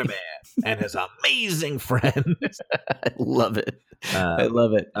Spider-Man and his amazing friends. I love it. I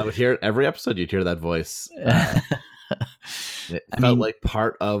love it. I would hear it every episode. You'd hear that voice. It felt like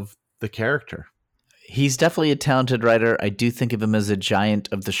part of the character. He's definitely a talented writer. I do think of him as a giant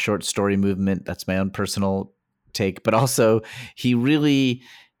of the short story movement. That's my own personal take. But also, he really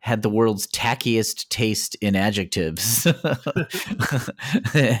had the world's tackiest taste in adjectives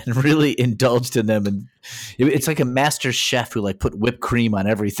and really indulged in them. And it's like a master chef who like put whipped cream on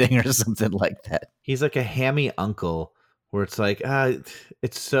everything or something like that. He's like a hammy uncle where it's like,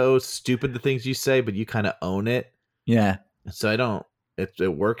 it's so stupid the things you say, but you kind of own it. Yeah. So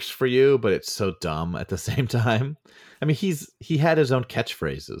it works for you, but it's so dumb at the same time. I mean, he had his own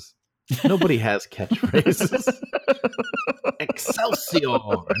catchphrases. Nobody has catchphrases. Excelsior!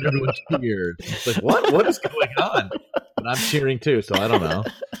 And everyone cheered. It's like, what is going on? But I'm cheering too, so I don't know.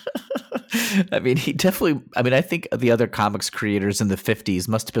 I mean, I think the other comics creators in the 50s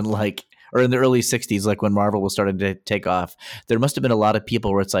must have been like, or in the early 60s, like when Marvel was starting to take off, there must have been a lot of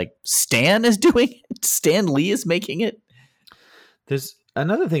people where it's like, Stan is doing it? Stan Lee is making it? There's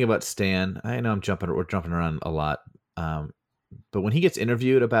another thing about Stan. I know we're jumping around a lot. But when he gets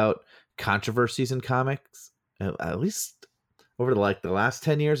interviewed about controversies in comics, at least over the last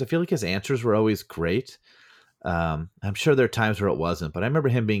 10 years, I feel like his answers were always great. I'm sure there are times where it wasn't, but I remember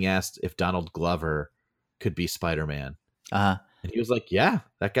him being asked if Donald Glover could be Spider-Man. And he was like, yeah,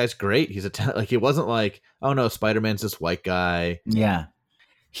 that guy's great. He's like, it wasn't like, oh no, Spider-Man's this white guy. Yeah.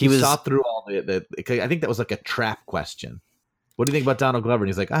 He saw through all the I think that was like a trap question. What do you think about Donald Glover? And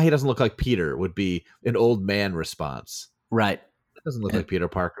he's like, he doesn't look like Peter, would be an old man response. Right. That doesn't look like Peter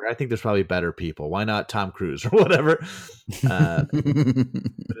Parker. I think there's probably better people. Why not Tom Cruise or whatever? But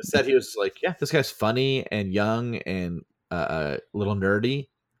instead he was like, yeah, this guy's funny and young and a little nerdy.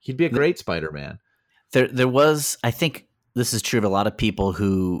 He'd be a great Spider-Man. There was, I think this is true of a lot of people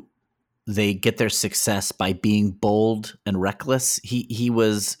who they get their success by being bold and reckless. He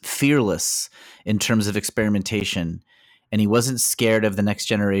was fearless in terms of experimentation, and he wasn't scared of the next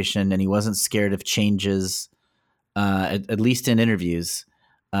generation, and he wasn't scared of changes, at least in interviews.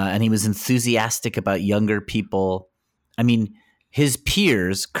 And he was enthusiastic about younger people. I mean, his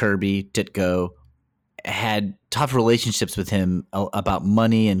peers, Kirby, Ditko, had tough relationships with him about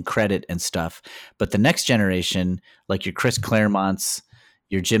money and credit and stuff. But the next generation, like your Chris Claremonts,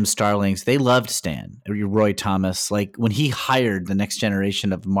 your Jim Starlings, they loved Stan, or your Roy Thomas. Like when he hired the next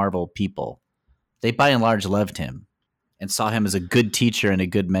generation of Marvel people, they by and large loved him and saw him as a good teacher and a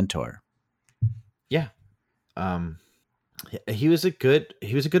good mentor. Yeah. He was a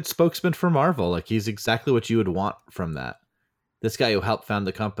good spokesman for Marvel. Like he's exactly what you would want from that. This guy who helped found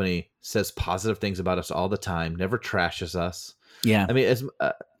the company says positive things about us all the time, never trashes us. Yeah. I mean,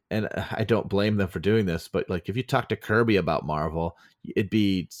 and I don't blame them for doing this, but like if you talk to Kirby about Marvel, it'd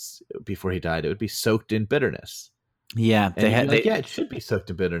be, before he died, it would be soaked in bitterness. Yeah. It should be soaked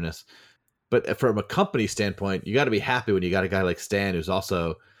in bitterness. But from a company standpoint, you got to be happy when you got a guy like Stan who's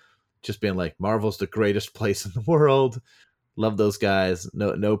also just being like, Marvel's the greatest place in the world. Love those guys.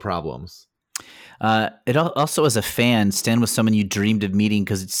 No problems. It also, as a fan, Stan was someone you dreamed of meeting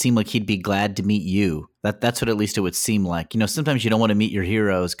because it seemed like he'd be glad to meet you. That's what at least it would seem like. You know, sometimes you don't want to meet your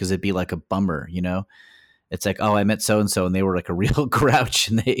heroes because it'd be like a bummer, you know? It's like, oh, I met so-and-so and they were like a real grouch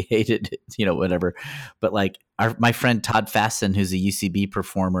and they hated it, you know, whatever. But like my friend Todd Fasten, who's a UCB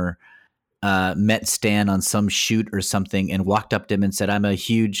performer, met Stan on some shoot or something and walked up to him and said, I'm a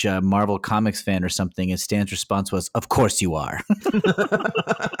huge Marvel Comics fan or something. And Stan's response was, of course you are.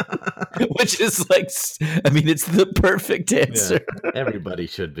 Which is like, I mean, it's the perfect answer. Yeah, everybody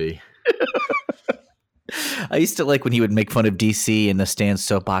should be. I used to like when he would make fun of DC in the Stan's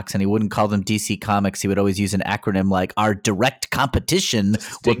soapbox and he wouldn't call them DC Comics. He would always use an acronym like our direct competition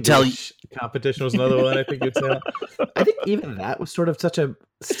will tell you. Competition was another one I think you'd say. I think even that was sort of such a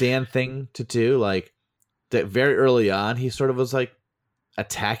Stan thing to do. Like that very early on, he sort of was like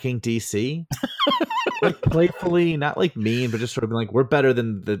attacking DC. Like playfully, not like mean, but just sort of like, we're better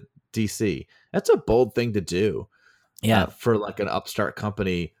than the DC. That's a bold thing to do. Yeah. For like an upstart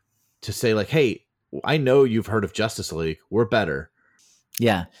company to say like, hey, I know you've heard of Justice League. We're better.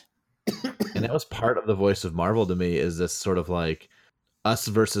 Yeah. And that was part of the voice of Marvel to me, is this sort of like us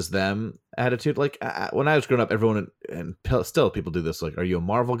versus them attitude. Like when I was growing up, everyone, and still people do this, like, are you a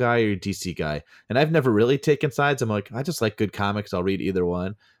Marvel guy or a DC guy? And I've never really taken sides. I'm like, I just like good comics. I'll read either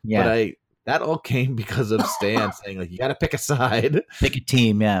one. Yeah. But that all came because of Stan saying like, you got to pick a side. Pick a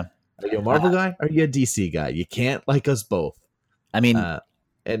team. Yeah. Are you a Marvel guy? Or are you a DC guy? You can't like us both. I mean, I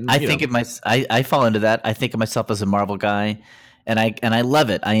fall into that. I think of myself as a Marvel guy, and I love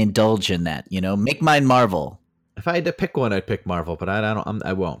it. I indulge in that. You know, make mine Marvel. If I had to pick one, I'd pick Marvel, but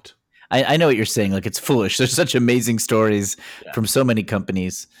I won't. I know what you're saying. Like, it's foolish. There's such amazing stories from so many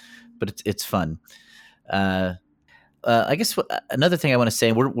companies, but it's fun. I guess another thing I want to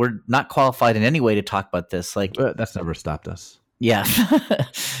say, we're not qualified in any way to talk about this. Like, But that's never stopped us. yeah,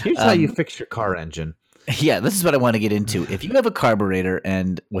 Here's how you fix your car engine. yeah. This is what I want to get into. If you have a carburetor,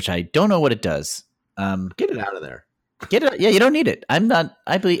 and which I don't know what it does, Get it out of there. get it. Yeah, you don't need it. I'm not.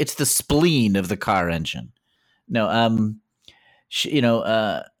 I believe it's the spleen of the car engine. No,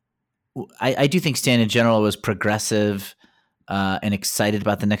 I do think Stan in general was progressive and excited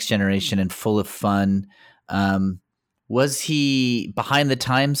about the next generation and full of fun. Was he behind the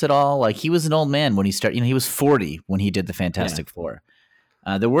times at all? Like, he was an old man when he started. He was 40 when he did the Fantastic Four.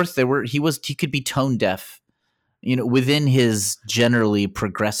 He could be tone deaf, within his generally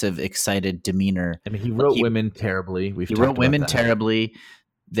progressive, excited demeanor. I mean, he wrote women terribly. He wrote women terribly.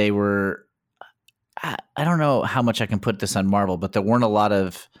 They were. I don't know how much I can put this on Marvel, but there weren't a lot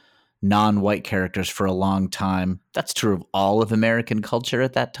of non-white characters for a long time. That's true of all of American culture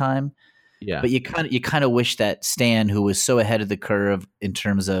at that time. Yeah. But you kind of wish that Stan, who was so ahead of the curve in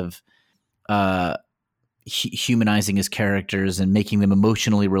terms of humanizing his characters and making them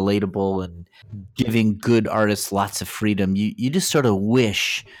emotionally relatable and giving good artists lots of freedom, you just sort of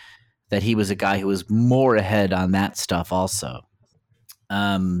wish that he was a guy who was more ahead on that stuff also.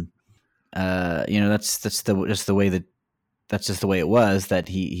 That's just the way it was, that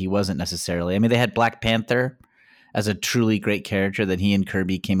he wasn't necessarily. I mean, they had Black Panther as a truly great character that he and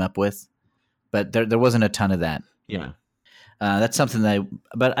Kirby came up with, but there wasn't a ton of that. Yeah. That's something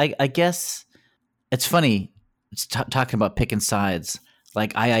but I guess it's funny. It's talking about picking sides.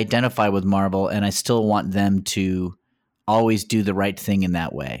 Like, I identify with Marvel, and I still want them to always do the right thing in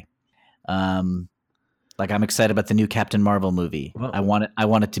that way. Like, I'm excited about the new Captain Marvel movie. Well, I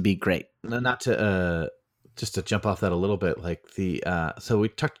want it to be great. Not to just to jump off that a little bit, like so we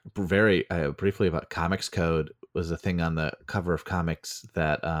talked very briefly about Comics Code was a thing on the cover of comics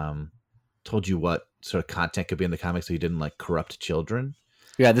that told you what sort of content could be in the comics so you didn't like corrupt children.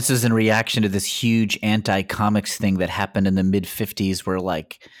 Yeah, this is in reaction to this huge anti-comics thing that happened in the mid-50s where,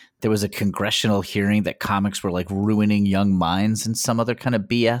 like, there was a congressional hearing that comics were, like, ruining young minds and some other kind of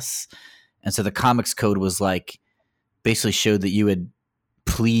BS. And so the Comics Code was, like, basically showed that you had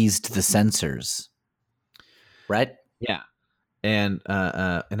pleased the censors. Right? Yeah. And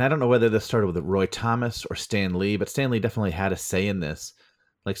I don't know whether this started with Roy Thomas or Stan Lee, but Stan Lee definitely had a say in this.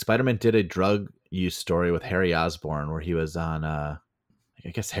 Like, Spider-Man did a drug use story with Harry Osborn where he was on I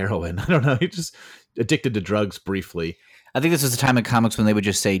guess heroin. I don't know. He just addicted to drugs briefly. I think this was a time in comics when they would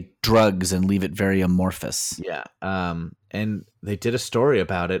just say drugs and leave it very amorphous. Yeah. And they did a story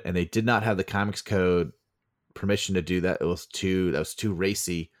about it, and they did not have the Comics Code permission to do that. That was too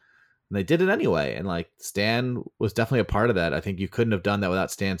racy. And they did it anyway. And like, Stan was definitely a part of that. I think you couldn't have done that without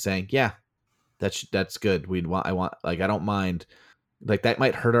Stan saying, yeah, that's good. I don't mind. Like, that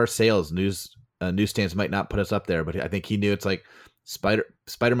might hurt our sales. Newsstands might not put us up there, but I think he knew it's like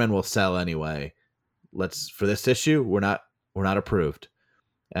Spider-Man will sell anyway. For this issue, we're not approved.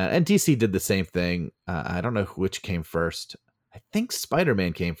 And DC did the same thing. I don't know which came first. I think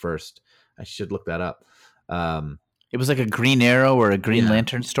Spider-Man came first. I should look that up. It was like a Green Arrow or a Green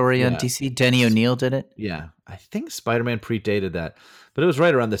Lantern story on DC. Denny O'Neil did it. Yeah, I think Spider-Man predated that, but it was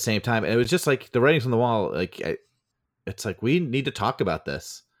right around the same time. And it was just like the writings on the wall. Like, it's like, we need to talk about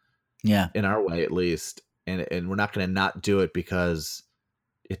this. Yeah, in our way at least, and we're not going to not do it because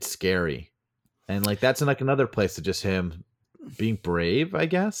it's scary. And like, that's like another place to just him being brave, I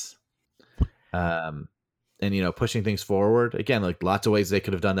guess. And pushing things forward again. Like, lots of ways they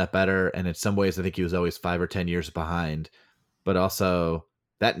could have done that better, and in some ways I think he was always 5 or 10 years behind, but also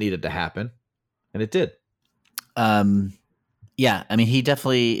that needed to happen, and it did. Yeah, I mean, he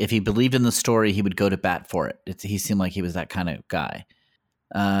definitely, if he believed in the story, he would go to bat for it. He seemed like he was that kind of guy.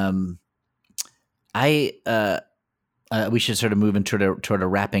 We should sort of move into toward a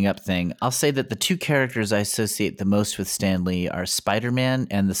wrapping up thing. I'll say that the two characters I associate the most with Stan Lee are Spider-Man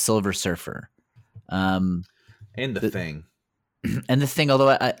and the Silver Surfer. And the Thing. And the Thing,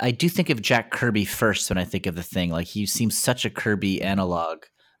 although I do think of Jack Kirby first when I think of the Thing. Like, he seems such a Kirby analog.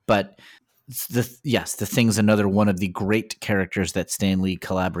 But the Thing's another one of the great characters that Stan Lee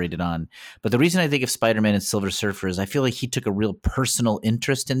collaborated on. But the reason I think of Spider-Man and Silver Surfer is I feel like he took a real personal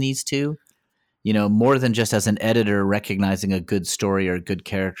interest in these two. More than just as an editor recognizing a good story or a good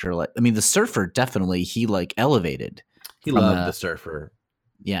character. Like, I mean, the Surfer definitely he like elevated. He loved the Surfer.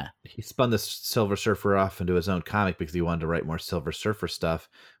 Yeah, he spun the Silver Surfer off into his own comic because he wanted to write more Silver Surfer stuff,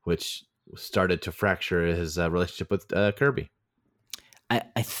 which started to fracture his relationship with Kirby.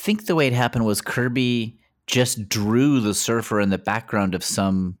 I think the way it happened was Kirby just drew the Surfer in the background of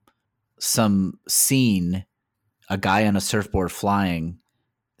some scene, a guy on a surfboard flying.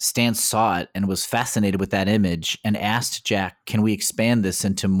 Stan saw it and was fascinated with that image and asked Jack, "Can we expand this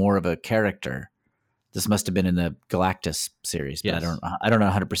into more of a character?" This must have been in the Galactus series, but Yes. I don't know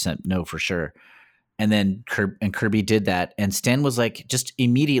 100% know for sure. And then Kirby did that, and Stan was like just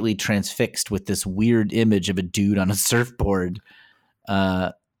immediately transfixed with this weird image of a dude on a surfboard.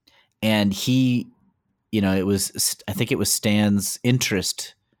 And he, I think it was Stan's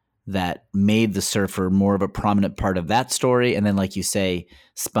interest that made the surfer more of a prominent part of that story. And then, like you say,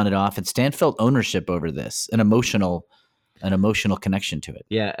 spun it off. And Stan felt ownership over this, an emotional connection to it.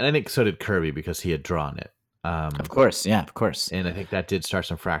 Yeah, and I think so did Kirby because he had drawn it. Of course, yeah, of course. And I think that did start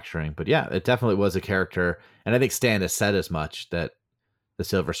some fracturing. But yeah, it definitely was a character. And I think Stan has said as much, that the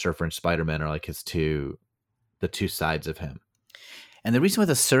Silver Surfer and Spider-Man are like the two sides of him. And the reason why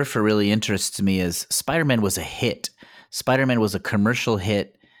the Surfer really interests me is Spider-Man was a hit. Spider-Man was a commercial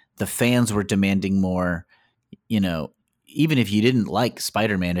hit. The fans were demanding more. Even if you didn't like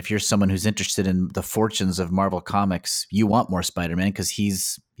Spider-Man, if you're someone who's interested in the fortunes of Marvel Comics, you want more Spider-Man because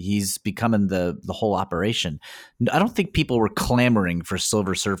he's becoming the whole operation. I don't think people were clamoring for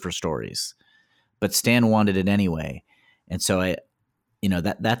Silver Surfer stories, but Stan wanted it anyway. And so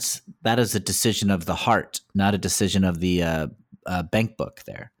that is a decision of the heart, not a decision of the bank book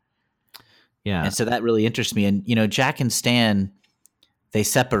there. Yeah. And so that really interests me. And, Jack and Stan, they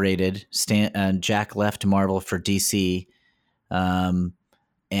separated. Jack left Marvel for DC.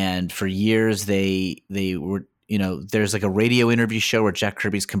 And for years they were, there's like a radio interview show where Jack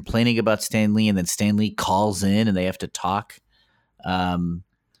Kirby's complaining about Stan Lee, and then Stan Lee calls in and they have to talk.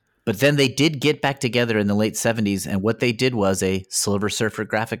 But then they did get back together in the late 70s, and what they did was a Silver Surfer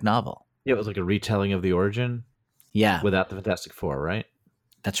graphic novel. Yeah, it was like a retelling of the origin. Yeah. Without the Fantastic Four, right?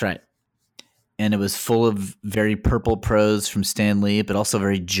 That's right. And it was full of very purple prose from Stan Lee, but also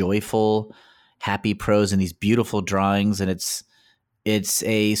very joyful, happy prose and these beautiful drawings. And it's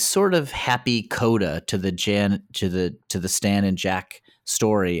a sort of happy coda to the Stan and Jack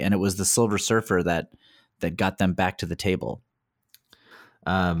story. And it was the Silver Surfer that got them back to the table.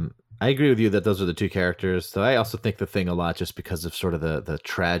 I agree with you that those are the two characters. So I also think the Thing a lot, just because of sort of the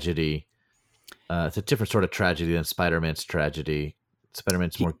tragedy. It's a different sort of tragedy than Spider-Man's tragedy.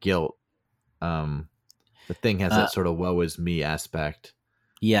 Spider-Man's more guilt. The Thing has that sort of woe is me aspect.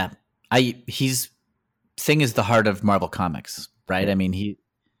 Yeah. Thing is the heart of Marvel Comics, right? I mean,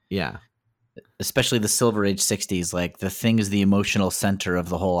 especially the Silver Age 60s, like the Thing is the emotional center of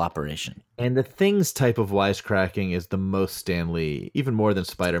the whole operation. And the Thing's type of wisecracking is the most Stan Lee, even more than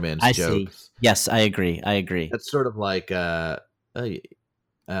Spider-Man's jokes. See. Yes, I agree. That's sort of like, am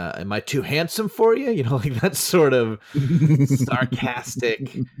I too handsome for you? Like that sort of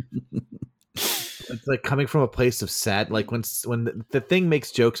sarcastic. It's like coming from a place of sad. Like when the Thing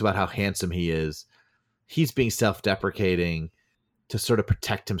makes jokes about how handsome he is, he's being self-deprecating to sort of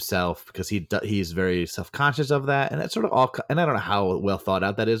protect himself because he's very self-conscious of that. And that's sort of all. And I don't know how well thought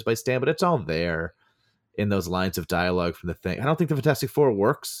out that is by Stan, but it's all there in those lines of dialogue from the Thing. I don't think the Fantastic Four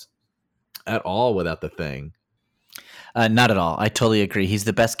works at all without the Thing. Not at all. I totally agree. He's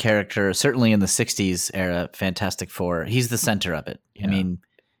the best character, certainly in the 60s era, Fantastic Four. He's the center of it. Yeah. I mean...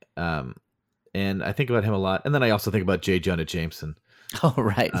 and I think about him a lot. And then I also think about J. Jonah Jameson. Oh,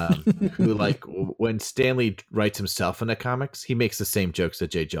 right. Who, like, when Stan Lee writes himself in the comics, he makes the same jokes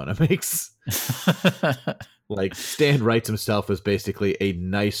that J. Jonah makes. Like, Stan writes himself as basically a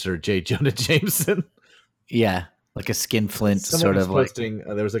nicer J. Jonah Jameson. Yeah, like a skinflint Someone sort of posting,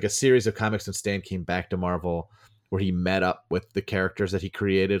 like... there was like a series of comics when Stan came back to Marvel where he met up with the characters that he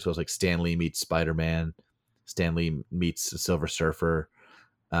created. So it was like Stan Lee meets Spider-Man, Stan Lee meets the Silver Surfer.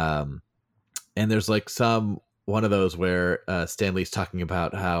 And there's like one of those where Stan Lee's talking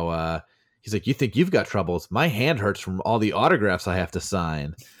about how he's like, you think you've got troubles? My hand hurts from all the autographs I have to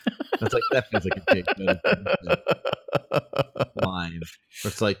sign. It's like, that feels like a big line.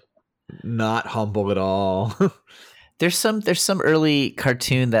 It's like not humble at all. There's some early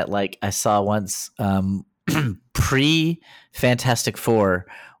cartoon that like I saw once pre Fantastic Four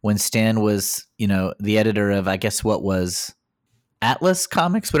when Stan was, the editor of, I guess what was Atlas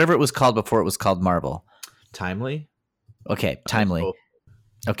Comics, whatever it was called before it was called Marvel. Timely? Okay, Timely.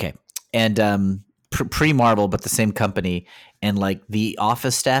 Okay. And pre-Marvel, but the same company. And like the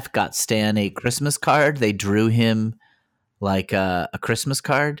office staff got Stan a Christmas card. They drew him like a Christmas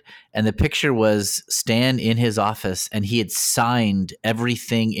card. And the picture was Stan in his office, and he had signed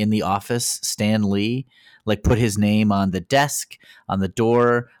everything in the office, Stan Lee, like put his name on the desk, on the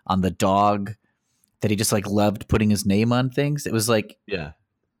door, on the dog, that he just like loved putting his name on things. It was like,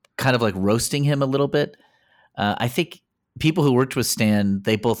 kind of like roasting him a little bit. I think people who worked with Stan,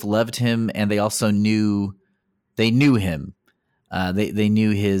 they both loved him and they also knew him. They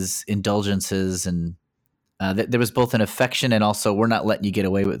knew his indulgences, and there was both an affection and also we're not letting you get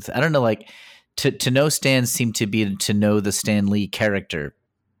away with. I don't know, like to know Stan seemed to be to know the Stan Lee character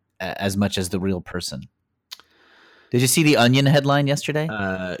as much as the real person. Did you see the Onion headline yesterday?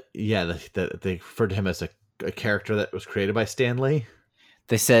 Yeah, they referred to him as a character that was created by Stan Lee.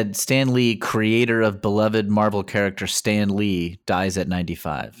 They said Stan Lee, creator of beloved Marvel character Stan Lee, dies at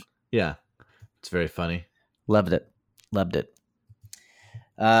 95. Yeah, it's very funny. Loved it.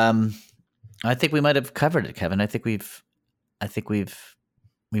 I think we might have covered it, Kevin. I think we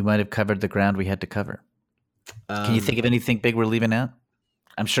might have covered the ground we had to cover. Can you think of anything big we're leaving out?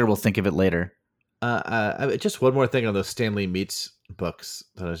 I'm sure we'll think of it later. Just one more thing on those Stan Lee Meets books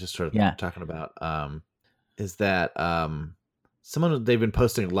that I was just sort of talking about. Is that they've been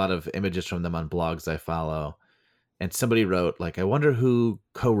posting a lot of images from them on blogs I follow, and somebody wrote like, I wonder who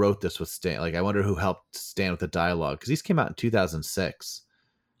co-wrote this with Stan. Like, I wonder who helped Stan with the dialogue, because these came out in 2006.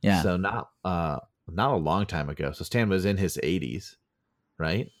 Yeah, so not a long time ago. So Stan was in his 80s,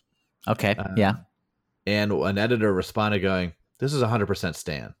 right? Okay, yeah. And an editor responded going, "This is 100%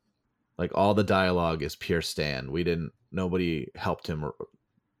 Stan. Like, all the dialogue is pure Stan. Nobody helped him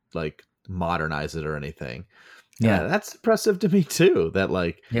like modernize it or anything." Yeah, that's impressive to me too. That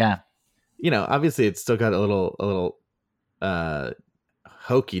like, yeah, obviously it's still got a little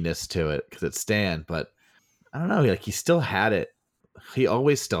hokiness to it because it's Stan, but I don't know. Like, he still had it. He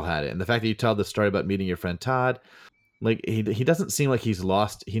always still had it. And the fact that you tell the story about meeting your friend Todd, like he doesn't seem like he's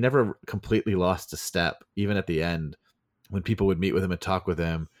lost. He never completely lost a step. Even at the end, when people would meet with him and talk with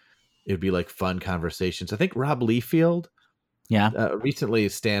him, it would be like fun conversations. I think Rob Liefeld. Yeah. Recently,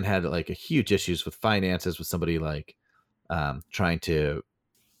 Stan had like a huge issues with finances, with somebody like trying to,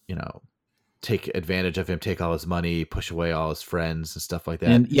 take advantage of him, take all his money, push away all his friends and stuff like that.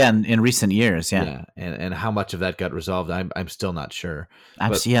 And in recent years, yeah. And how much of that got resolved, I'm still not sure.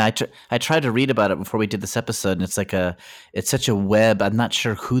 I tried to read about it before we did this episode, and it's such a web. I'm not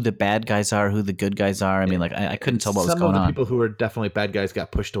sure who the bad guys are, who the good guys are. I mean, like I couldn't tell what was going on. Some of the people who were definitely bad guys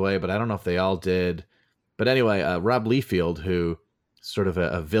got pushed away, but I don't know if they all did. But anyway, Rob Liefeld, who sort of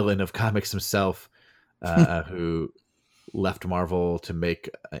a villain of comics himself, who left Marvel to make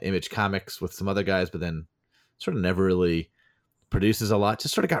Image Comics with some other guys, but then sort of never really produces a lot.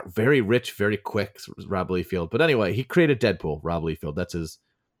 Just sort of got very rich very quick, Rob Liefeld. But anyway, he created Deadpool, Rob Liefeld. That's his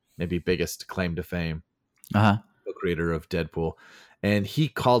maybe biggest claim to fame. Co-creator of Deadpool. And he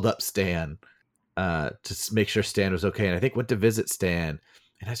called up Stan to make sure Stan was okay. And I think went to visit Stan.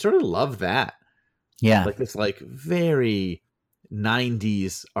 And I sort of love that. Yeah. Like this like very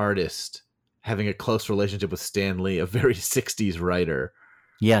 90s artist having a close relationship with Stan Lee, a very 60s writer.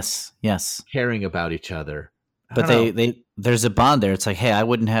 Yes. Caring about each other. But there's a bond there. It's like, hey, I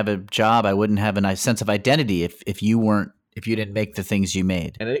wouldn't have a job. I wouldn't have a nice sense of identity if you didn't make the things you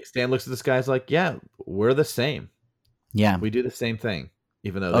made. And I think Stan looks at this guy as like, yeah, we're the same. Yeah. We do the same thing,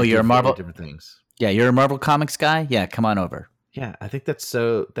 even though you're a Marvel different things. Yeah, you're a Marvel Comics guy? Yeah, come on over. Yeah, I think that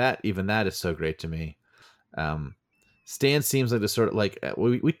is so great to me. Stan seems like the sort of like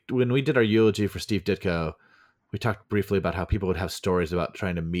when we did our eulogy for Steve Ditko, we talked briefly about how people would have stories about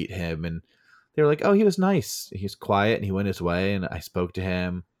trying to meet him, and they were like, "Oh, he was nice. He was quiet, and he went his way, and I spoke to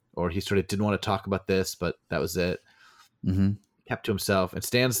him." Or he sort of didn't want to talk about this, but that was it. Mm-hmm. Kept to himself. And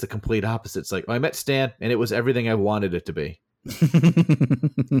Stan's the complete opposite. It's like, I met Stan, and it was everything I wanted it to be.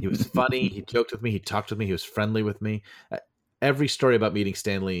 He was funny. He joked with me. He talked with me. He was friendly with me. Every story about meeting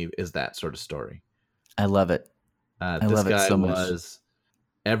Stan Lee is that sort of story. I love it. This guy so was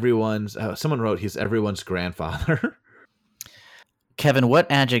everyone's. Someone wrote he's everyone's grandfather. Kevin,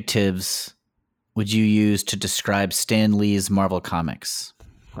 what adjectives would you use to describe Stan Lee's Marvel Comics?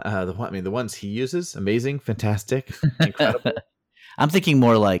 The ones he uses: amazing, fantastic, incredible. I'm thinking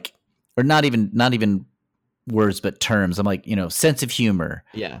more like, or not even words, but terms. I'm like, sense of humor.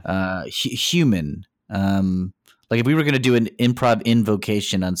 Yeah. Human. Like if we were going to do an improv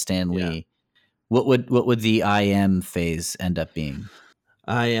invocation on Stan Lee, what would the I am phase end up being?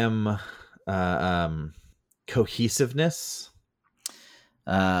 I am cohesiveness.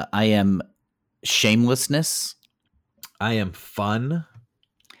 I am shamelessness. I am fun.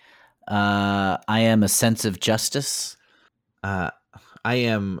 I am a sense of justice. I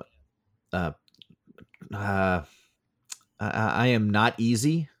am I am not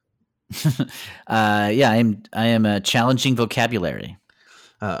easy. I am a challenging vocabulary.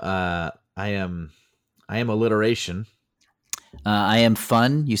 I am alliteration. I am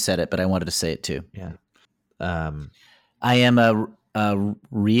fun. You said it, but I wanted to say it too. Yeah. I am a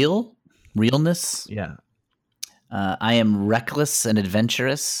realness. Yeah. I am reckless and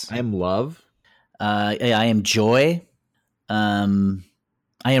adventurous. I am love. I am joy.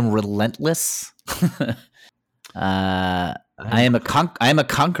 I am relentless. I am a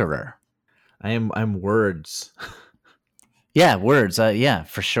conqueror. I'm words. Yeah, words. Yeah,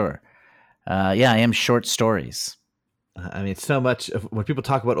 for sure. Yeah, I am short stories. I mean, so much when people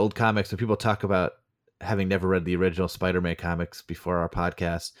talk about old comics, when people talk about having never read the original Spider-Man comics before our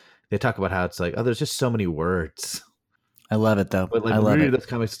podcast, they talk about how it's like, oh, there's just so many words. I love it though. But like I when love we it. read those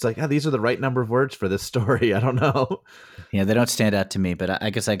comics, it's like, oh, these are the right number of words for this story. I don't know. Yeah, they don't stand out to me, but I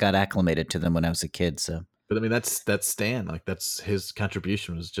guess I got acclimated to them when I was a kid. So, But I mean, that's Stan. Like that's his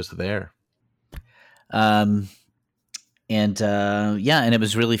contribution was just there. and it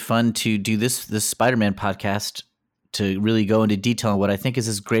was really fun to do this Spider-Man podcast to really go into detail on what I think is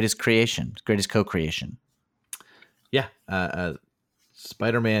his greatest creation, greatest co-creation. Yeah,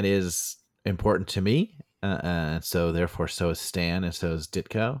 Spider-Man is important to me, so therefore so is Stan and so is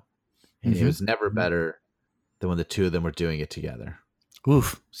Ditko. And it was never better than when the two of them were doing it together.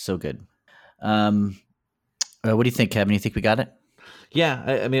 Oof, so good. What do you think, Kevin? You think we got it?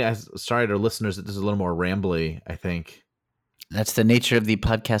 Yeah, I mean, sorry to our listeners that this is a little more rambly, I think. That's the nature of the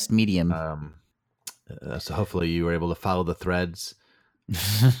podcast medium. So hopefully you were able to follow the threads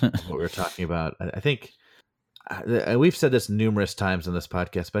of what we were talking about. I think we've said this numerous times on this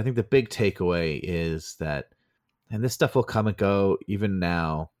podcast, but I think the big takeaway is that, and this stuff will come and go even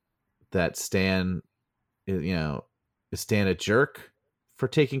now, that Stan, is Stan a jerk for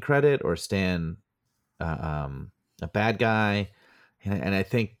taking credit, or Stan a bad guy? And I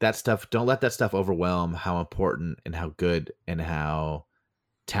think that stuff, don't let that stuff overwhelm how important and how good and how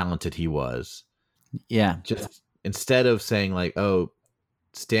talented he was. Yeah. Just instead of saying like, oh,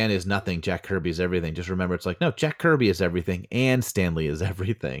 Stan is nothing, Jack Kirby is everything, just remember it's like, no, Jack Kirby is everything and Stan Lee is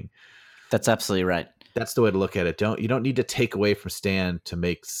everything. That's absolutely right. That's the way to look at it. You don't need to take away from Stan to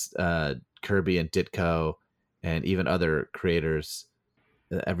make Kirby and Ditko and even other creators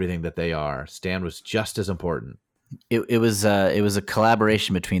everything that they are. Stan was just as important. It was a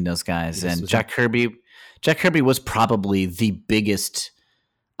collaboration between those guys, and Jack Kirby was probably the biggest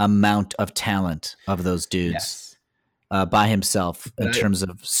amount of talent of those dudes by himself in terms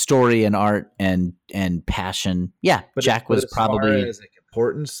of story and art and passion. Yeah, but Jack was probably as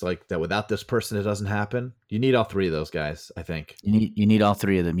importance, like that. Without this person, it doesn't happen. You need all three of those guys. I think you need all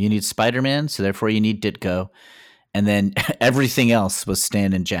three of them. You need Spider-Man, so therefore you need Ditko, and then everything else was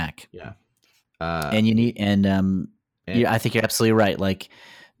Stan and Jack. Yeah. And you need, I think you're absolutely right. Like,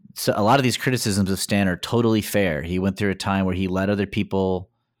 so a lot of these criticisms of Stan are totally fair. He went through a time where he let other people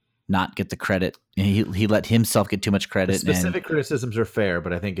not get the credit. He let himself get too much credit. Specific criticisms are fair,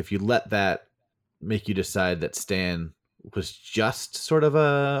 but I think if you let that make you decide that Stan was just sort of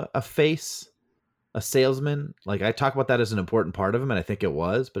a face, a salesman, like I talk about that as an important part of him, and I think it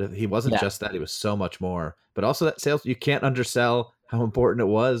was, but if he wasn't just that, he was so much more. But also that sales, you can't undersell how important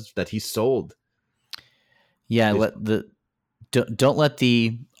it was that he sold. Yeah, don't let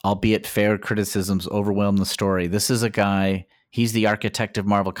the albeit fair criticisms overwhelm the story. This is a guy, he's the architect of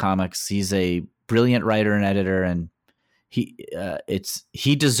Marvel Comics. He's a brilliant writer and editor, and he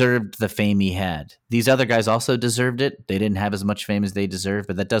deserved the fame he had. These other guys also deserved it. They didn't have as much fame as they deserved,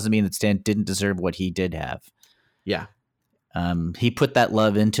 but that doesn't mean that Stan didn't deserve what he did have. Yeah. He put that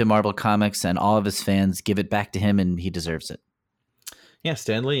love into Marvel Comics, and all of his fans give it back to him, and he deserves it. Yeah,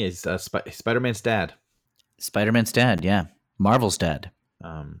 Stan Lee is Spider-Man's dad. Spider-Man's dad, yeah. Marvel's dad.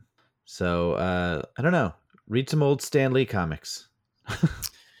 So I don't know. Read some old Stan Lee comics.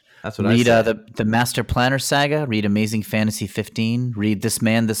 That's what read, I say. the Master Planner saga. Read Amazing Fantasy 15. Read This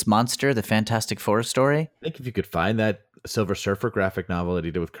Man, This Monster, the Fantastic Four story. I think if you could find that Silver Surfer graphic novel that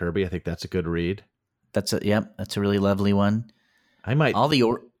he did with Kirby, I think that's a good read. That's a really lovely one. I might all the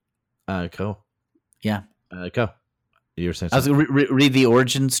go. Yeah, go. You were saying I was read the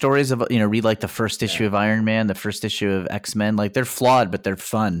origin stories of, read like the first issue of Iron Man, the first issue of X-Men. Like they're flawed, but they're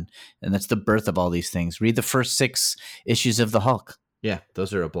fun, and that's the birth of all these things. Read the first 6 issues of the Hulk. Yeah,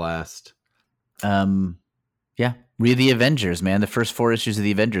 those are a blast. Yeah, read the Avengers, man. The first 4 issues of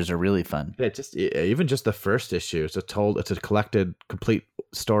the Avengers are really fun. Yeah, even just the first issue. It's a collected, complete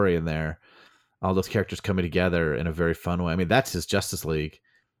story in there. All those characters coming together in a very fun way. I mean, that's his Justice League.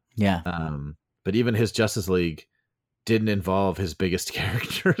 Yeah. But even his Justice League didn't involve his biggest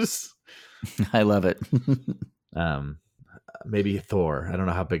characters. I love it. Maybe Thor. I don't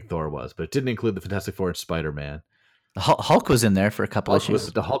know how big Thor was, but it didn't include the Fantastic Four and Spider-Man. Hulk was in there for a couple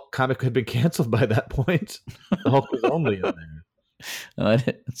issues. The Hulk comic had been canceled by that point. The Hulk was only in there. Oh,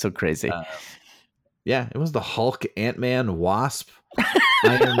 it's so crazy. Yeah, it was the Hulk, Ant-Man, Wasp,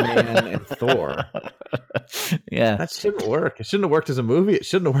 Iron Man, and Thor. Yeah. That shouldn't work. It shouldn't have worked as a movie. It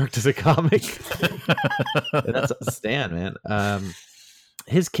shouldn't have worked as a comic. That's Stan, man.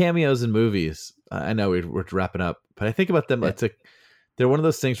 His cameos in movies. I know we're wrapping up, but I think about them. It's they're one of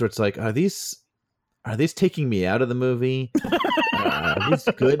those things where it's like, are these taking me out of the movie? Are these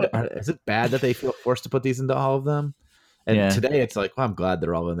good? Is it bad that they feel forced to put these into all of them? And today it's like, well, I'm glad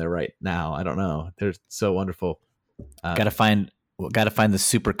they're all in there right now. I don't know. They're so wonderful. Got to find the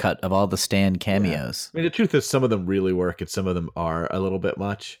supercut of all the Stan cameos. Yeah. I mean, the truth is some of them really work and some of them are a little bit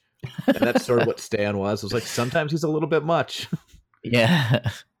much. And that's sort of what Stan was. It was like, sometimes he's a little bit much. Yeah.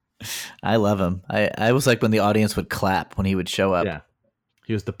 I love him. I was like when the audience would clap when he would show up. Yeah.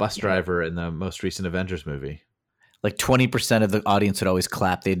 He was the bus driver in the most recent Avengers movie. Like 20% of the audience would always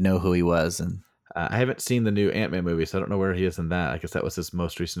clap. They'd know who he was. And I haven't seen the new Ant-Man movie, so I don't know where he is in that. I guess that was his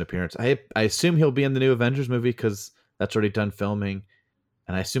most recent appearance. I assume he'll be in the new Avengers movie because that's already done filming.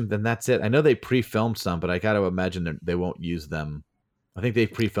 And I assume then that's it. I know they pre-filmed some, but I got to imagine that they won't use them. I think they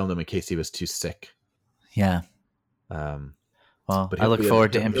pre-filmed them in case he was too sick. Yeah. Well, I look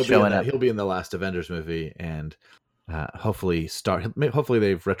forward to him showing up. He'll be in the last Avengers movie, and hopefully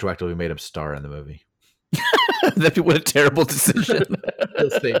they've retroactively made him star in the movie. That'd be what a terrible decision. He'll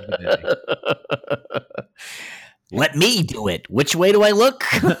save the day. Let me do it. Which way do I look?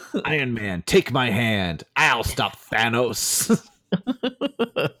 Iron Man, take my hand. I'll stop Thanos.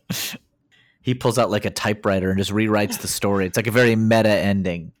 He pulls out like a typewriter and just rewrites the story. It's like a very meta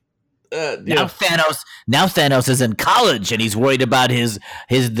ending. Now Thanos is in college and he's worried about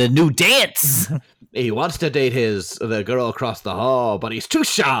the new dance. He wants to date the girl across the hall, but he's too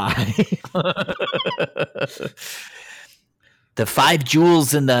shy. The 5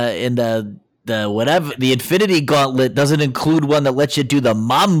 jewels in the whatever, the Infinity Gauntlet doesn't include one that lets you do the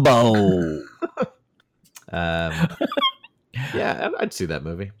mambo. Yeah, I'd see that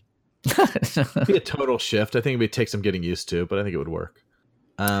movie. It'd be a total shift. I think it'd take some getting used to, but I think it would work.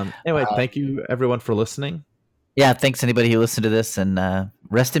 Anyway, thank you everyone for listening. Yeah, thanks anybody who listened to this, and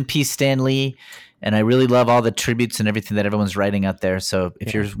rest in peace, Stan Lee. And I really love all the tributes and everything that everyone's writing out there. So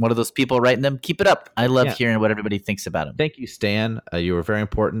if you're one of those people writing them, keep it up. I love hearing what everybody thinks about him. Thank you, Stan. You were very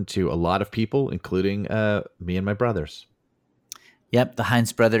important to a lot of people, including me and my brothers. Yep, the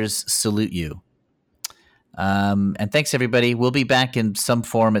Hines brothers salute you. And thanks, everybody. We'll be back in some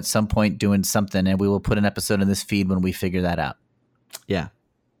form at some point doing something, and we will put an episode in this feed when we figure that out. Yeah.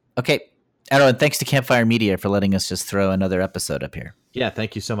 Okay. Everyone, thanks to Campfire Media for letting us just throw another episode up here. Yeah,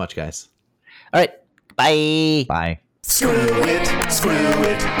 thank you so much, guys. All right. Bye. Bye. Screw it.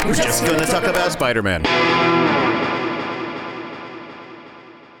 We're just going to talk about Spider-Man.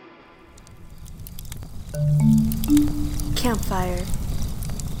 Campfire.